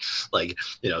around and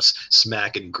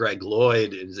smacking Greg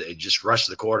Lloyd and just rush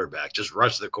the quarterback, just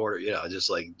kind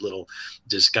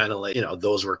of like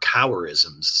those were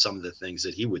Cowherisms, some of the things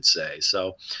that he would say.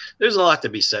 So there's a lot to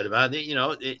be said about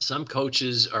it. Some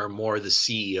coaches are more the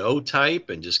CEO type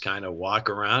and just kind of walk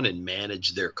around and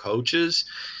manage their coaches.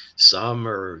 Some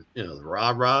are,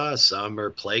 rah-rah, some are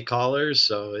play callers.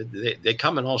 So they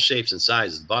come in all shapes and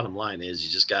sizes. The bottom line is you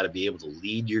just got to be able to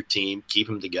lead your team, keep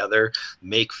them together,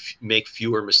 make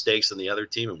fewer mistakes than the other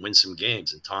team, and win some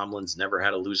games. And Tomlin's never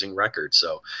had a losing record.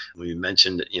 So we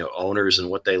mentioned, owners and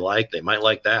what they like. They might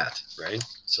like that, right?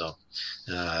 So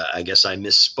I guess I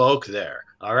misspoke there.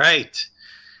 All right.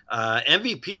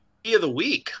 MVP of the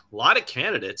week. A lot of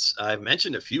candidates. I've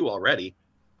mentioned a few already.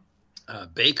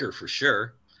 Baker for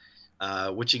sure.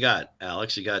 What you got,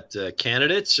 Alex? You got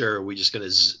candidates, or are we just going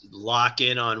to lock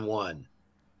in on one?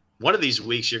 One of these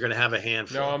weeks, you're going to have a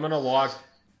handful. No, I'm gonna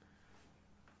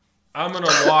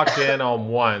lock in on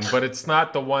one, but it's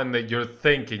not the one that you're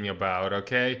thinking about.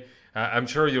 Okay, I'm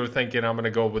sure you're thinking I'm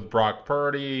gonna go with Brock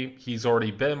Purdy. He's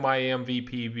already been my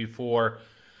MVP before.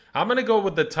 I'm gonna go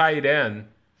with the tight end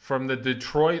from the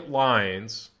Detroit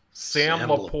Lions, Sam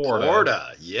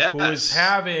Laporta, yes,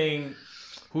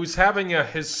 who's having a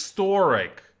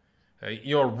historic,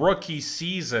 rookie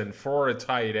season for a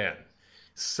tight end.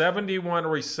 71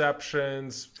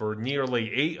 receptions for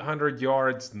nearly 800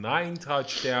 yards, 9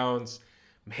 touchdowns.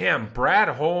 Man, Brad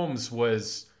Holmes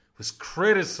was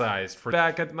criticized for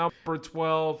back at number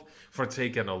 12, for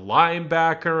taking a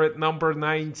linebacker at number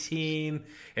 19,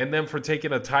 and then for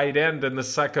taking a tight end in the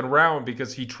second round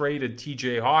because he traded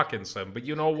TJ Hawkinson. But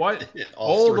you know what?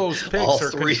 all those picks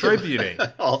are contributing.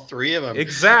 All three of them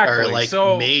exactly. are like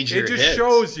so major it just hits.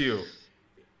 shows you.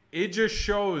 It just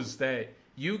shows that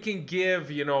you can give,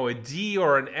 a D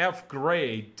or an F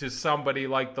grade to somebody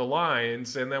like the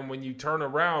Lions, and then when you turn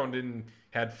around and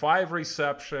had 5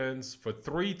 receptions for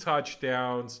 3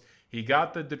 touchdowns, he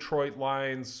got the Detroit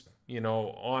Lions,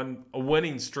 on a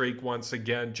winning streak once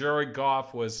again. Jared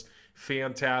Goff was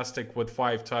fantastic with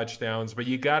 5 touchdowns, but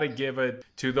you got to give it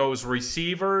to those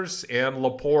receivers and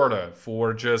Laporta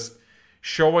for just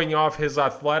showing off his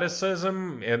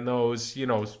athleticism and those,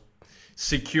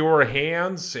 secure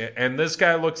hands, and this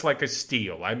guy looks like a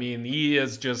steal. I mean, he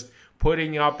is just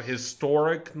putting up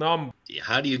historic numbers.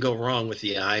 How do you go wrong with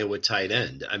the Iowa tight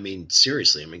end? I mean,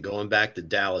 seriously. I mean, going back to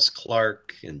Dallas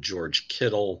Clark and George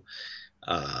Kittle,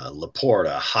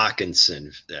 Laporta,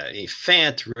 Hawkinson,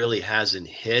 Fant really hasn't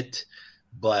hit,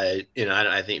 but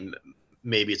I think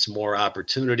maybe it's more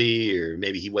opportunity, or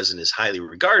maybe he wasn't as highly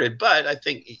regarded, but I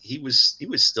think he was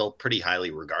still pretty highly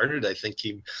regarded. I think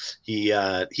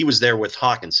he was there with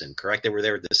Hawkinson, correct? They were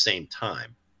there at the same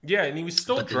time. Yeah, and he was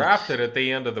still drafted at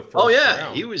the end of the first round. Oh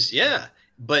yeah, he was. Yeah,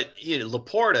 but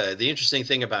Laporta. The interesting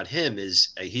thing about him is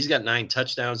he's got 9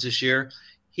 touchdowns this year.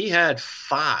 He had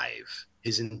 5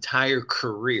 his entire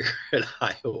career at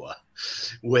Iowa,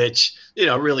 which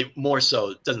really more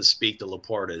so doesn't speak to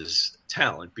Laporta's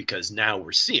talent, because now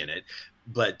we're seeing it,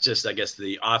 but just I guess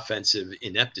the offensive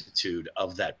ineptitude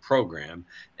of that program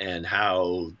and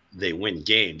how they win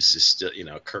games is still,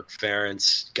 Kirk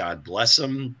Ferentz, God bless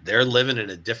them, they're living in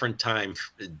a different time,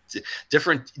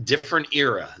 different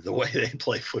era, the way they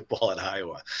play football at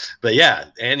Iowa. But yeah,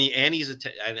 Annie's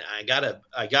I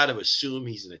gotta assume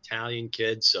he's an Italian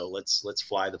kid, so let's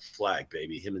fly the flag,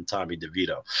 baby, him and Tommy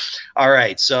DeVito. All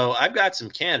right, so I've got some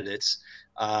candidates.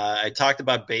 I talked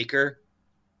about Baker.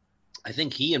 I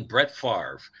think he and Brett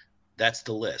Favre, that's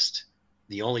the list.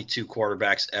 The only 2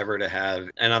 quarterbacks ever to have,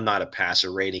 and I'm not a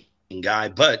passer rating guy,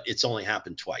 but it's only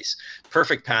happened twice.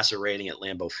 Perfect passer rating at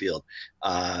Lambeau Field.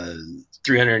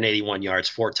 381 yards,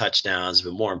 4 touchdowns,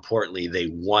 but more importantly, they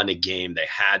won a game they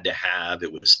had to have.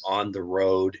 It was on the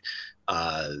road.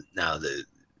 Now the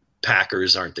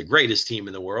Packers aren't the greatest team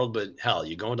in the world, but hell,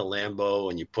 you go into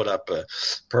Lambeau and you put up a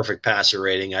perfect passer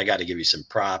rating. I got to give you some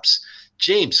props.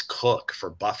 James Cook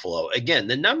for Buffalo. Again,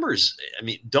 the numbers,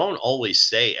 don't always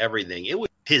say everything. It was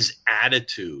his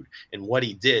attitude and what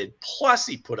he did. Plus,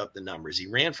 he put up the numbers. He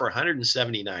ran for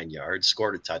 179 yards,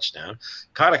 scored a touchdown,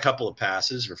 caught a couple of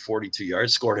passes for 42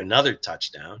 yards, scored another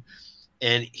touchdown.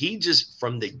 And he just,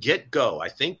 from the get-go, I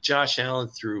think Josh Allen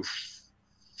threw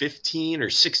 15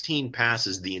 or 16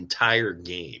 passes the entire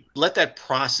game. Let that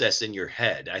process in your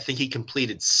head. I think he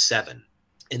completed 7.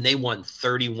 And they won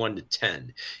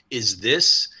 31-10. Is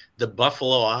this the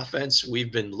Buffalo offense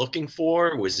we've been looking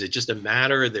for? Was it just a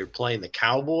matter they're playing the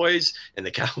Cowboys and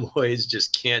the Cowboys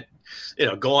just can't,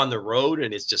 go on the road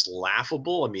and it's just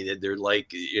laughable? I mean, they're like,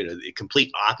 the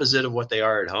complete opposite of what they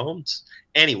are at home.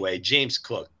 Anyway, James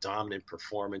Cook, dominant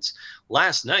performance.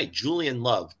 Last night, Julian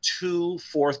Love, 2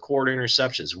 fourth-quarter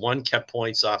interceptions. One kept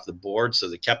points off the board, so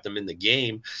they kept them in the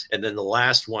game. And then the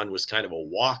last one was kind of a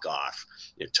walk-off,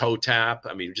 toe tap.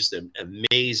 I mean, just an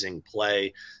amazing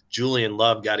play. Julian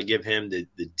Love, got to give him the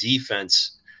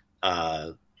defense.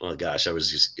 Oh, gosh, I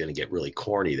was just going to get really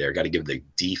corny there. Got to give the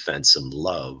defense some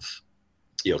love.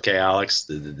 You okay, Alex?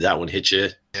 Did that one hit you?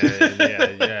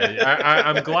 Yeah.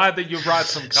 I'm glad that you brought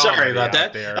some comedy. Sorry about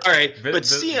that. There. All right, but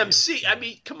CMC, I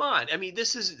mean, come on. I mean,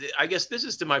 this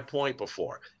is to my point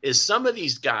before, is some of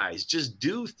these guys just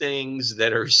do things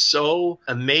that are so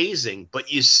amazing,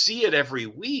 but you see it every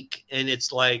week, and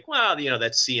it's like, well,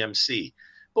 that's CMC.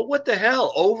 But what the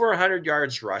hell? Over 100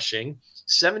 yards rushing,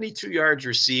 72 yards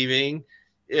receiving.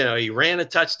 He ran a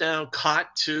touchdown,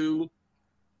 caught 2.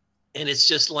 And it's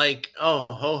just like, oh,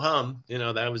 ho hum,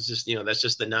 that was just, that's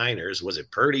just the Niners. Was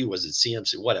it Purdy? Was it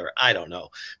CMC? Whatever. I don't know.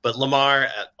 But Lamar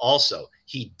also,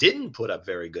 he didn't put up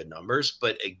very good numbers.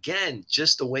 But again,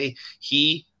 just the way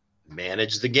he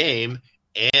managed the game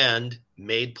and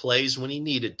made plays when he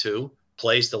needed to,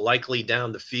 plays to likely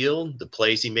down the field, the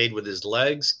plays he made with his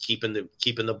legs, keeping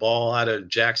the ball out of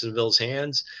Jacksonville's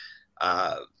hands.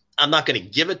 I'm not going to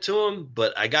give it to him,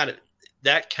 but I got it.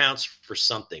 That counts for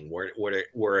something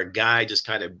where a guy just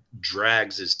kind of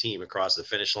drags his team across the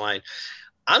finish line.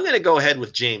 I'm going to go ahead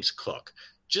with James Cook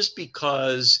just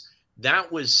because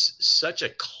that was such a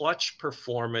clutch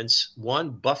performance.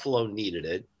 One, Buffalo needed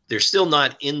it. They're still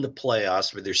not in the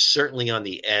playoffs, but they're certainly on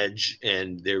the edge,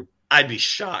 and I'd be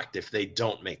shocked if they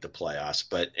don't make the playoffs.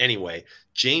 But anyway,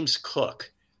 James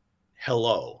Cook,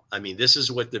 hello. I mean, this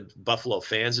is what the Buffalo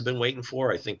fans have been waiting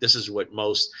for. I think this is what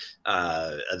most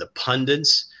the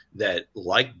pundits that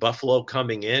like Buffalo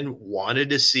coming in wanted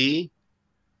to see.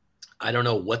 I don't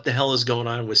know what the hell is going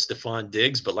on with Stephon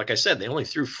Diggs, but like I said, they only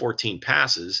threw 14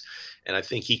 passes, and I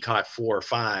think he caught 4 or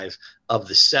 5 of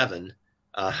the 7.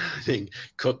 I think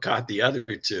Cook caught the other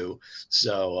 2.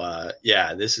 So,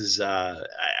 this is I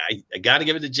got to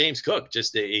give it to James Cook.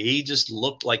 He just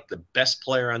looked like the best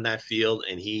player on that field,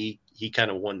 and he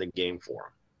kind of won the game for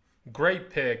him. Great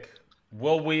pick.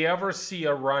 Will we ever see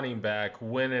a running back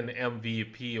win an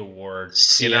MVP award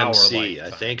in our lifetime?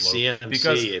 I think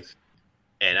CMC,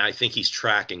 and I think he's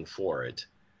tracking for it.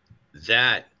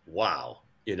 Wow.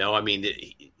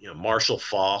 Marshall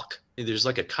Faulk. There's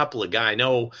like a couple of guys. I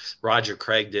know Roger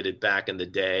Craig did it back in the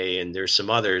day, and there's some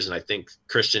others, and I think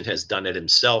Christian has done it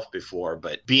himself before.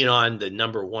 But being on the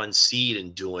number 1 seed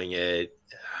and doing it,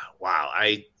 wow.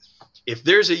 If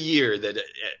there's a year that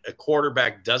a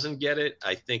quarterback doesn't get it,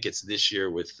 I think it's this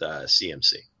year with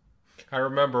CMC. I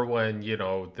remember when,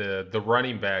 the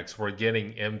running backs were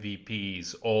getting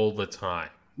MVPs all the time.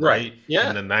 Right? Yeah.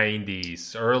 In the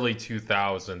 90s, early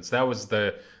 2000s. That was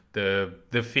the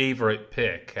favorite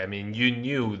pick. I mean, you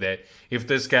knew that if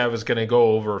this guy was going to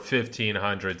go over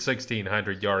 1,500,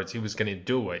 1,600 yards, he was going to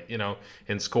do it,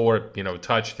 and score,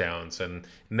 touchdowns. And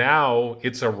now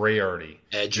it's a rarity.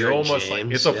 You're almost James,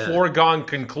 like it's a foregone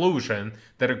conclusion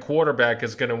that a quarterback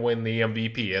is going to win the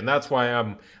MVP, and that's why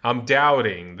I'm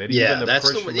doubting that even if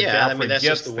Christian McCaffrey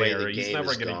gets there, he's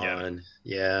never going to get it.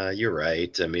 Yeah, you're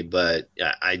right. I mean, but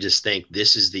I just think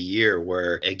this is the year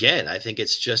where, again, I think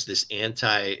it's just this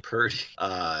anti-Purdy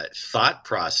thought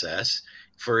process.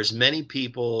 For as many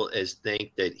people as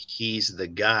think that he's the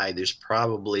guy, there's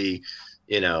probably,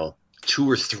 200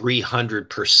 or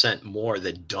 300% more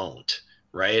that don't.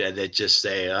 Right? And that just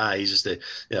say, he's just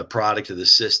a product of the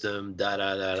system,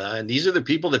 And these are the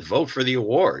people that vote for the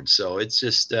award. So it's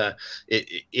just,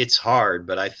 it's hard.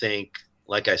 But I think,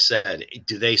 like I said,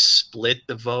 do they split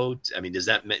the vote? I mean, does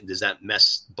that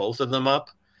mess both of them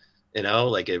up?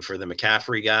 Like for the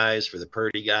McCaffrey guys, for the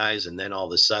Purdy guys, and then all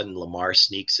of a sudden Lamar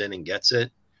sneaks in and gets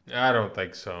it? I don't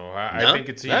think so. I think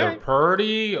it's either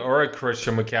Purdy or a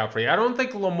Christian McCaffrey. I don't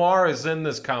think Lamar is in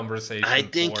this conversation. I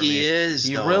think he is.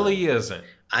 He really isn't.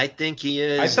 I think he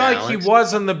is. I thought he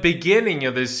was in the beginning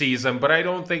of the season, but I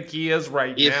don't think he is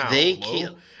right now.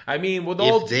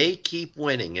 If they keep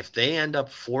winning, if they end up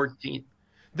 14.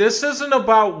 This isn't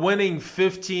about winning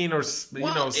 15 or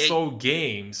so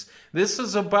games. This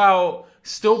is about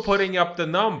still putting up the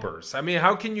numbers. I mean,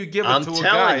 how can you give it to a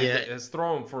guy that has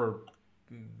thrown for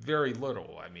very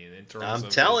little? I mean, in terms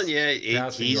of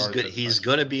he's good. He's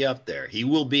going to be up there. He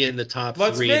will be in the top 3.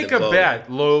 Let's make a bet,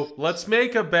 Lou. Let's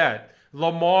make a bet.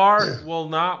 Lamar will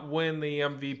not win the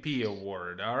MVP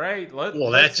award. All right.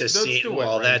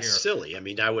 That's silly. I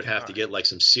mean, I would have to get like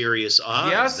some serious odds.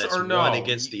 Yes that's or no? One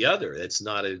against the other. That's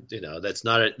not a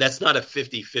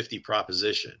 50-50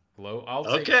 proposition. I'll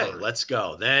take okay, let's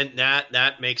go. Then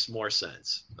that makes more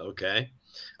sense. Okay.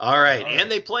 All right, and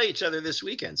they play each other this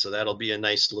weekend, so that'll be a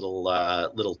nice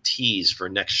little tease for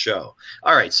next show.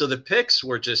 All right, so the picks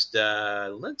were just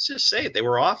let's just say it, they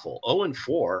were awful.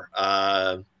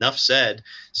 0-4. Enough said.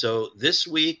 So this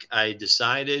week I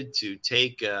decided to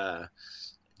take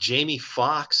Jamie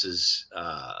Foxx's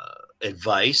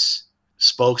advice,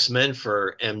 spokesman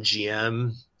for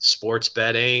MGM sports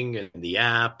betting and the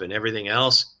app and everything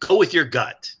else. Go with your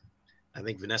gut. I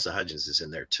think Vanessa Hudgens is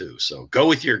in there too. So go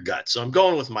with your gut. So I'm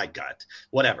going with my gut.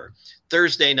 Whatever.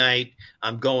 Thursday night,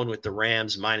 I'm going with the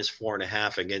Rams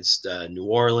 -4.5 against New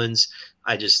Orleans.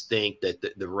 I just think that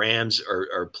the Rams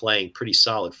are playing pretty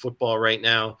solid football right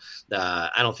now. I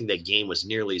don't think that game was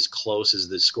nearly as close as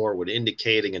the score would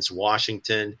indicate against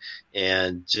Washington.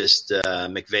 And just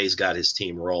McVay's got his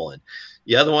team rolling.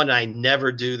 The other one, I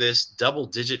never do this.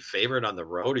 Double-digit favorite on the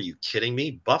road. Are you kidding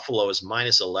me? Buffalo is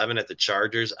 -11 at the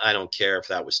Chargers. I don't care if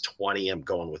that was 20. I'm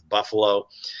going with Buffalo.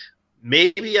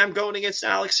 Maybe I'm going against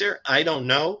Alex here. I don't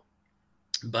know.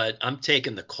 But I'm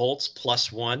taking the Colts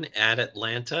 +1 at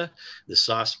Atlanta, the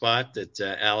soft spot that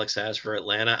Alex has for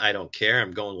Atlanta. I don't care.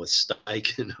 I'm going with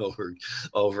Steichen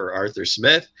over Arthur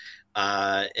Smith.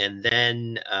 And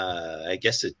then I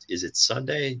guess is it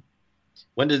Sunday?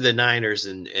 When did the Niners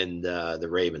and the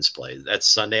Ravens play? That's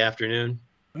Sunday afternoon?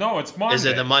 No, it's Monday. Is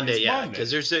it the Monday? It's Yeah, because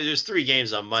there's 3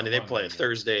 games on Monday. They play a Monday.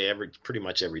 Thursday pretty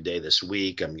much every day this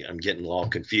week. I'm getting all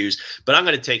confused, but I'm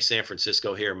going to take San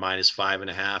Francisco here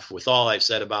 -5.5. With all I've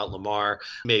said about Lamar,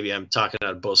 maybe I'm talking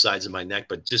out of both sides of my neck,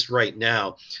 but just right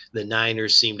now, the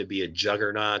Niners seem to be a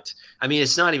juggernaut. I mean,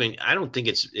 it's not even. I don't think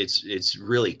it's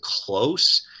really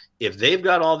close. If they've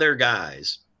got all their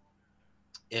guys.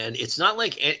 And it's not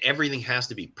like everything has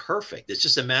to be perfect. It's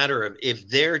just a matter of if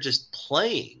they're just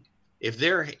playing, if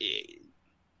they're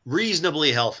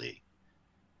reasonably healthy.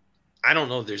 I don't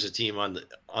know if there's a team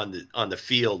on the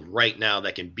field right now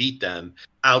that can beat them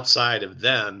outside of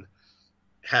them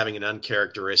having an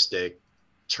uncharacteristic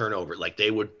turnover. Like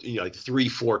they would, like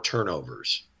 3-4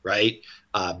 turnovers, right?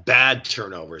 Bad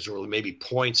turnovers, or maybe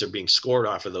points are being scored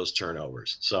off of those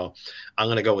turnovers. So I'm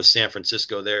going to go with San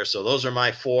Francisco there. So those are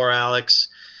my 4, Alex.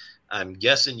 I'm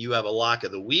guessing you have a lock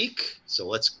of the week. So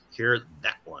let's hear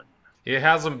that one. It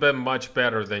hasn't been much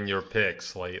better than your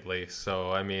picks lately.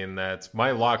 So, I mean, that's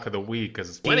my lock of the week.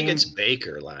 Went against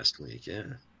Baker last week, yeah.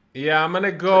 Yeah, I'm going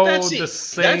to go the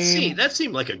same. That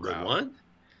seemed like a good one.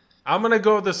 I'm going to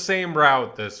go the same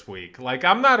route this week. Like,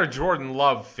 I'm not a Jordan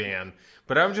Love fan,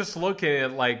 but I'm just looking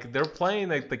at, like, they're playing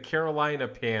like the Carolina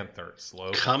Panthers.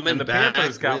 Coming and the back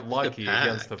Panthers got lucky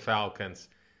against the Falcons.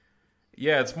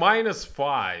 Yeah, it's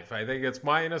 -5. I think it's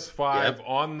 -5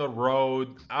 on the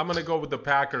road. I'm going to go with the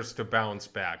Packers to bounce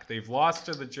back. They've lost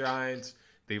to the Giants.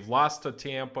 They've lost to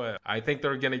Tampa. I think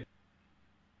they're going to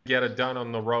get it done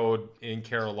on the road in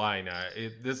Carolina.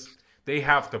 They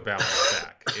have to bounce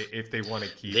back if they want to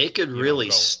keep. They could really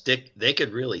stick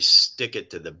it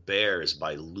to the Bears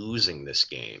by losing this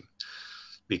game,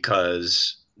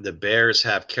 because the Bears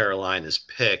have Carolina's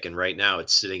pick, and right now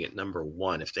it's sitting at number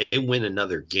 1. If they win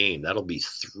another game, that'll be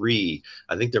 3.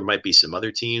 I think there might be some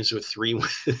other teams with 3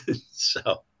 wins,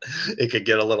 so it could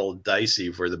get a little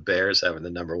dicey for the Bears having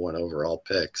the number 1 overall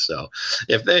pick. So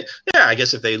I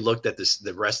guess if they looked at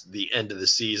the end of the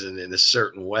season in a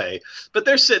certain way, but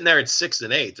they're sitting there at 6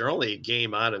 and 8. They're only a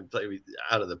game out of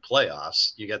the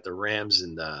playoffs. You got the Rams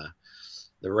and the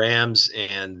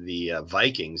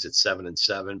Vikings at 7 and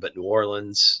 7, but New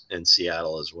Orleans and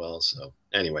Seattle as well. So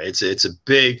anyway, it's a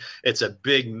big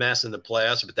mess in the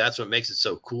playoffs, but that's what makes it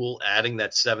so cool. Adding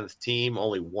that 7th team,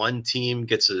 only 1 team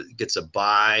gets a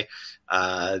bye.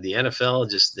 The NFL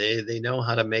just they know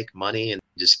how to make money and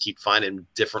just keep finding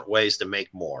different ways to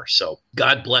make more. So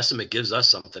God bless them. It gives us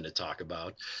something to talk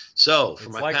about. So it's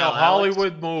like a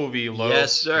Hollywood movie, Lou.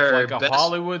 Yes, sir. It's like a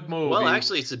Hollywood movie. Well,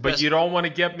 actually, it's the best. But you don't want to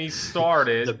get me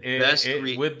started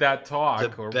with that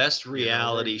talk. The best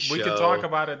reality show. We can talk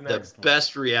about it next. The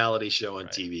best reality show on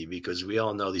TV, because we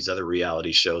all know these other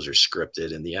reality shows are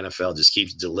scripted, and the NFL just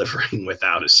keeps delivering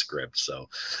without a script. So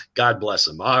God bless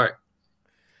them. All right.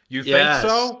 You think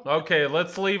so? Okay,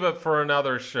 let's leave it for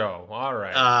another show. All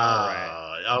right.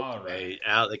 Okay.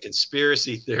 The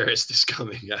conspiracy theorist is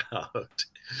coming out.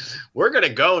 We're going to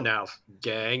go now,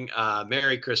 gang.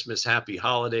 Merry Christmas. Happy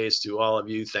holidays to all of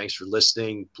you. Thanks for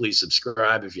listening. Please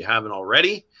subscribe if you haven't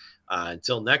already.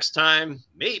 Until next time,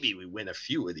 maybe we win a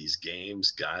few of these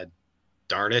games. God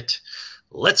darn it.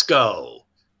 Let's go.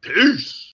 Peace.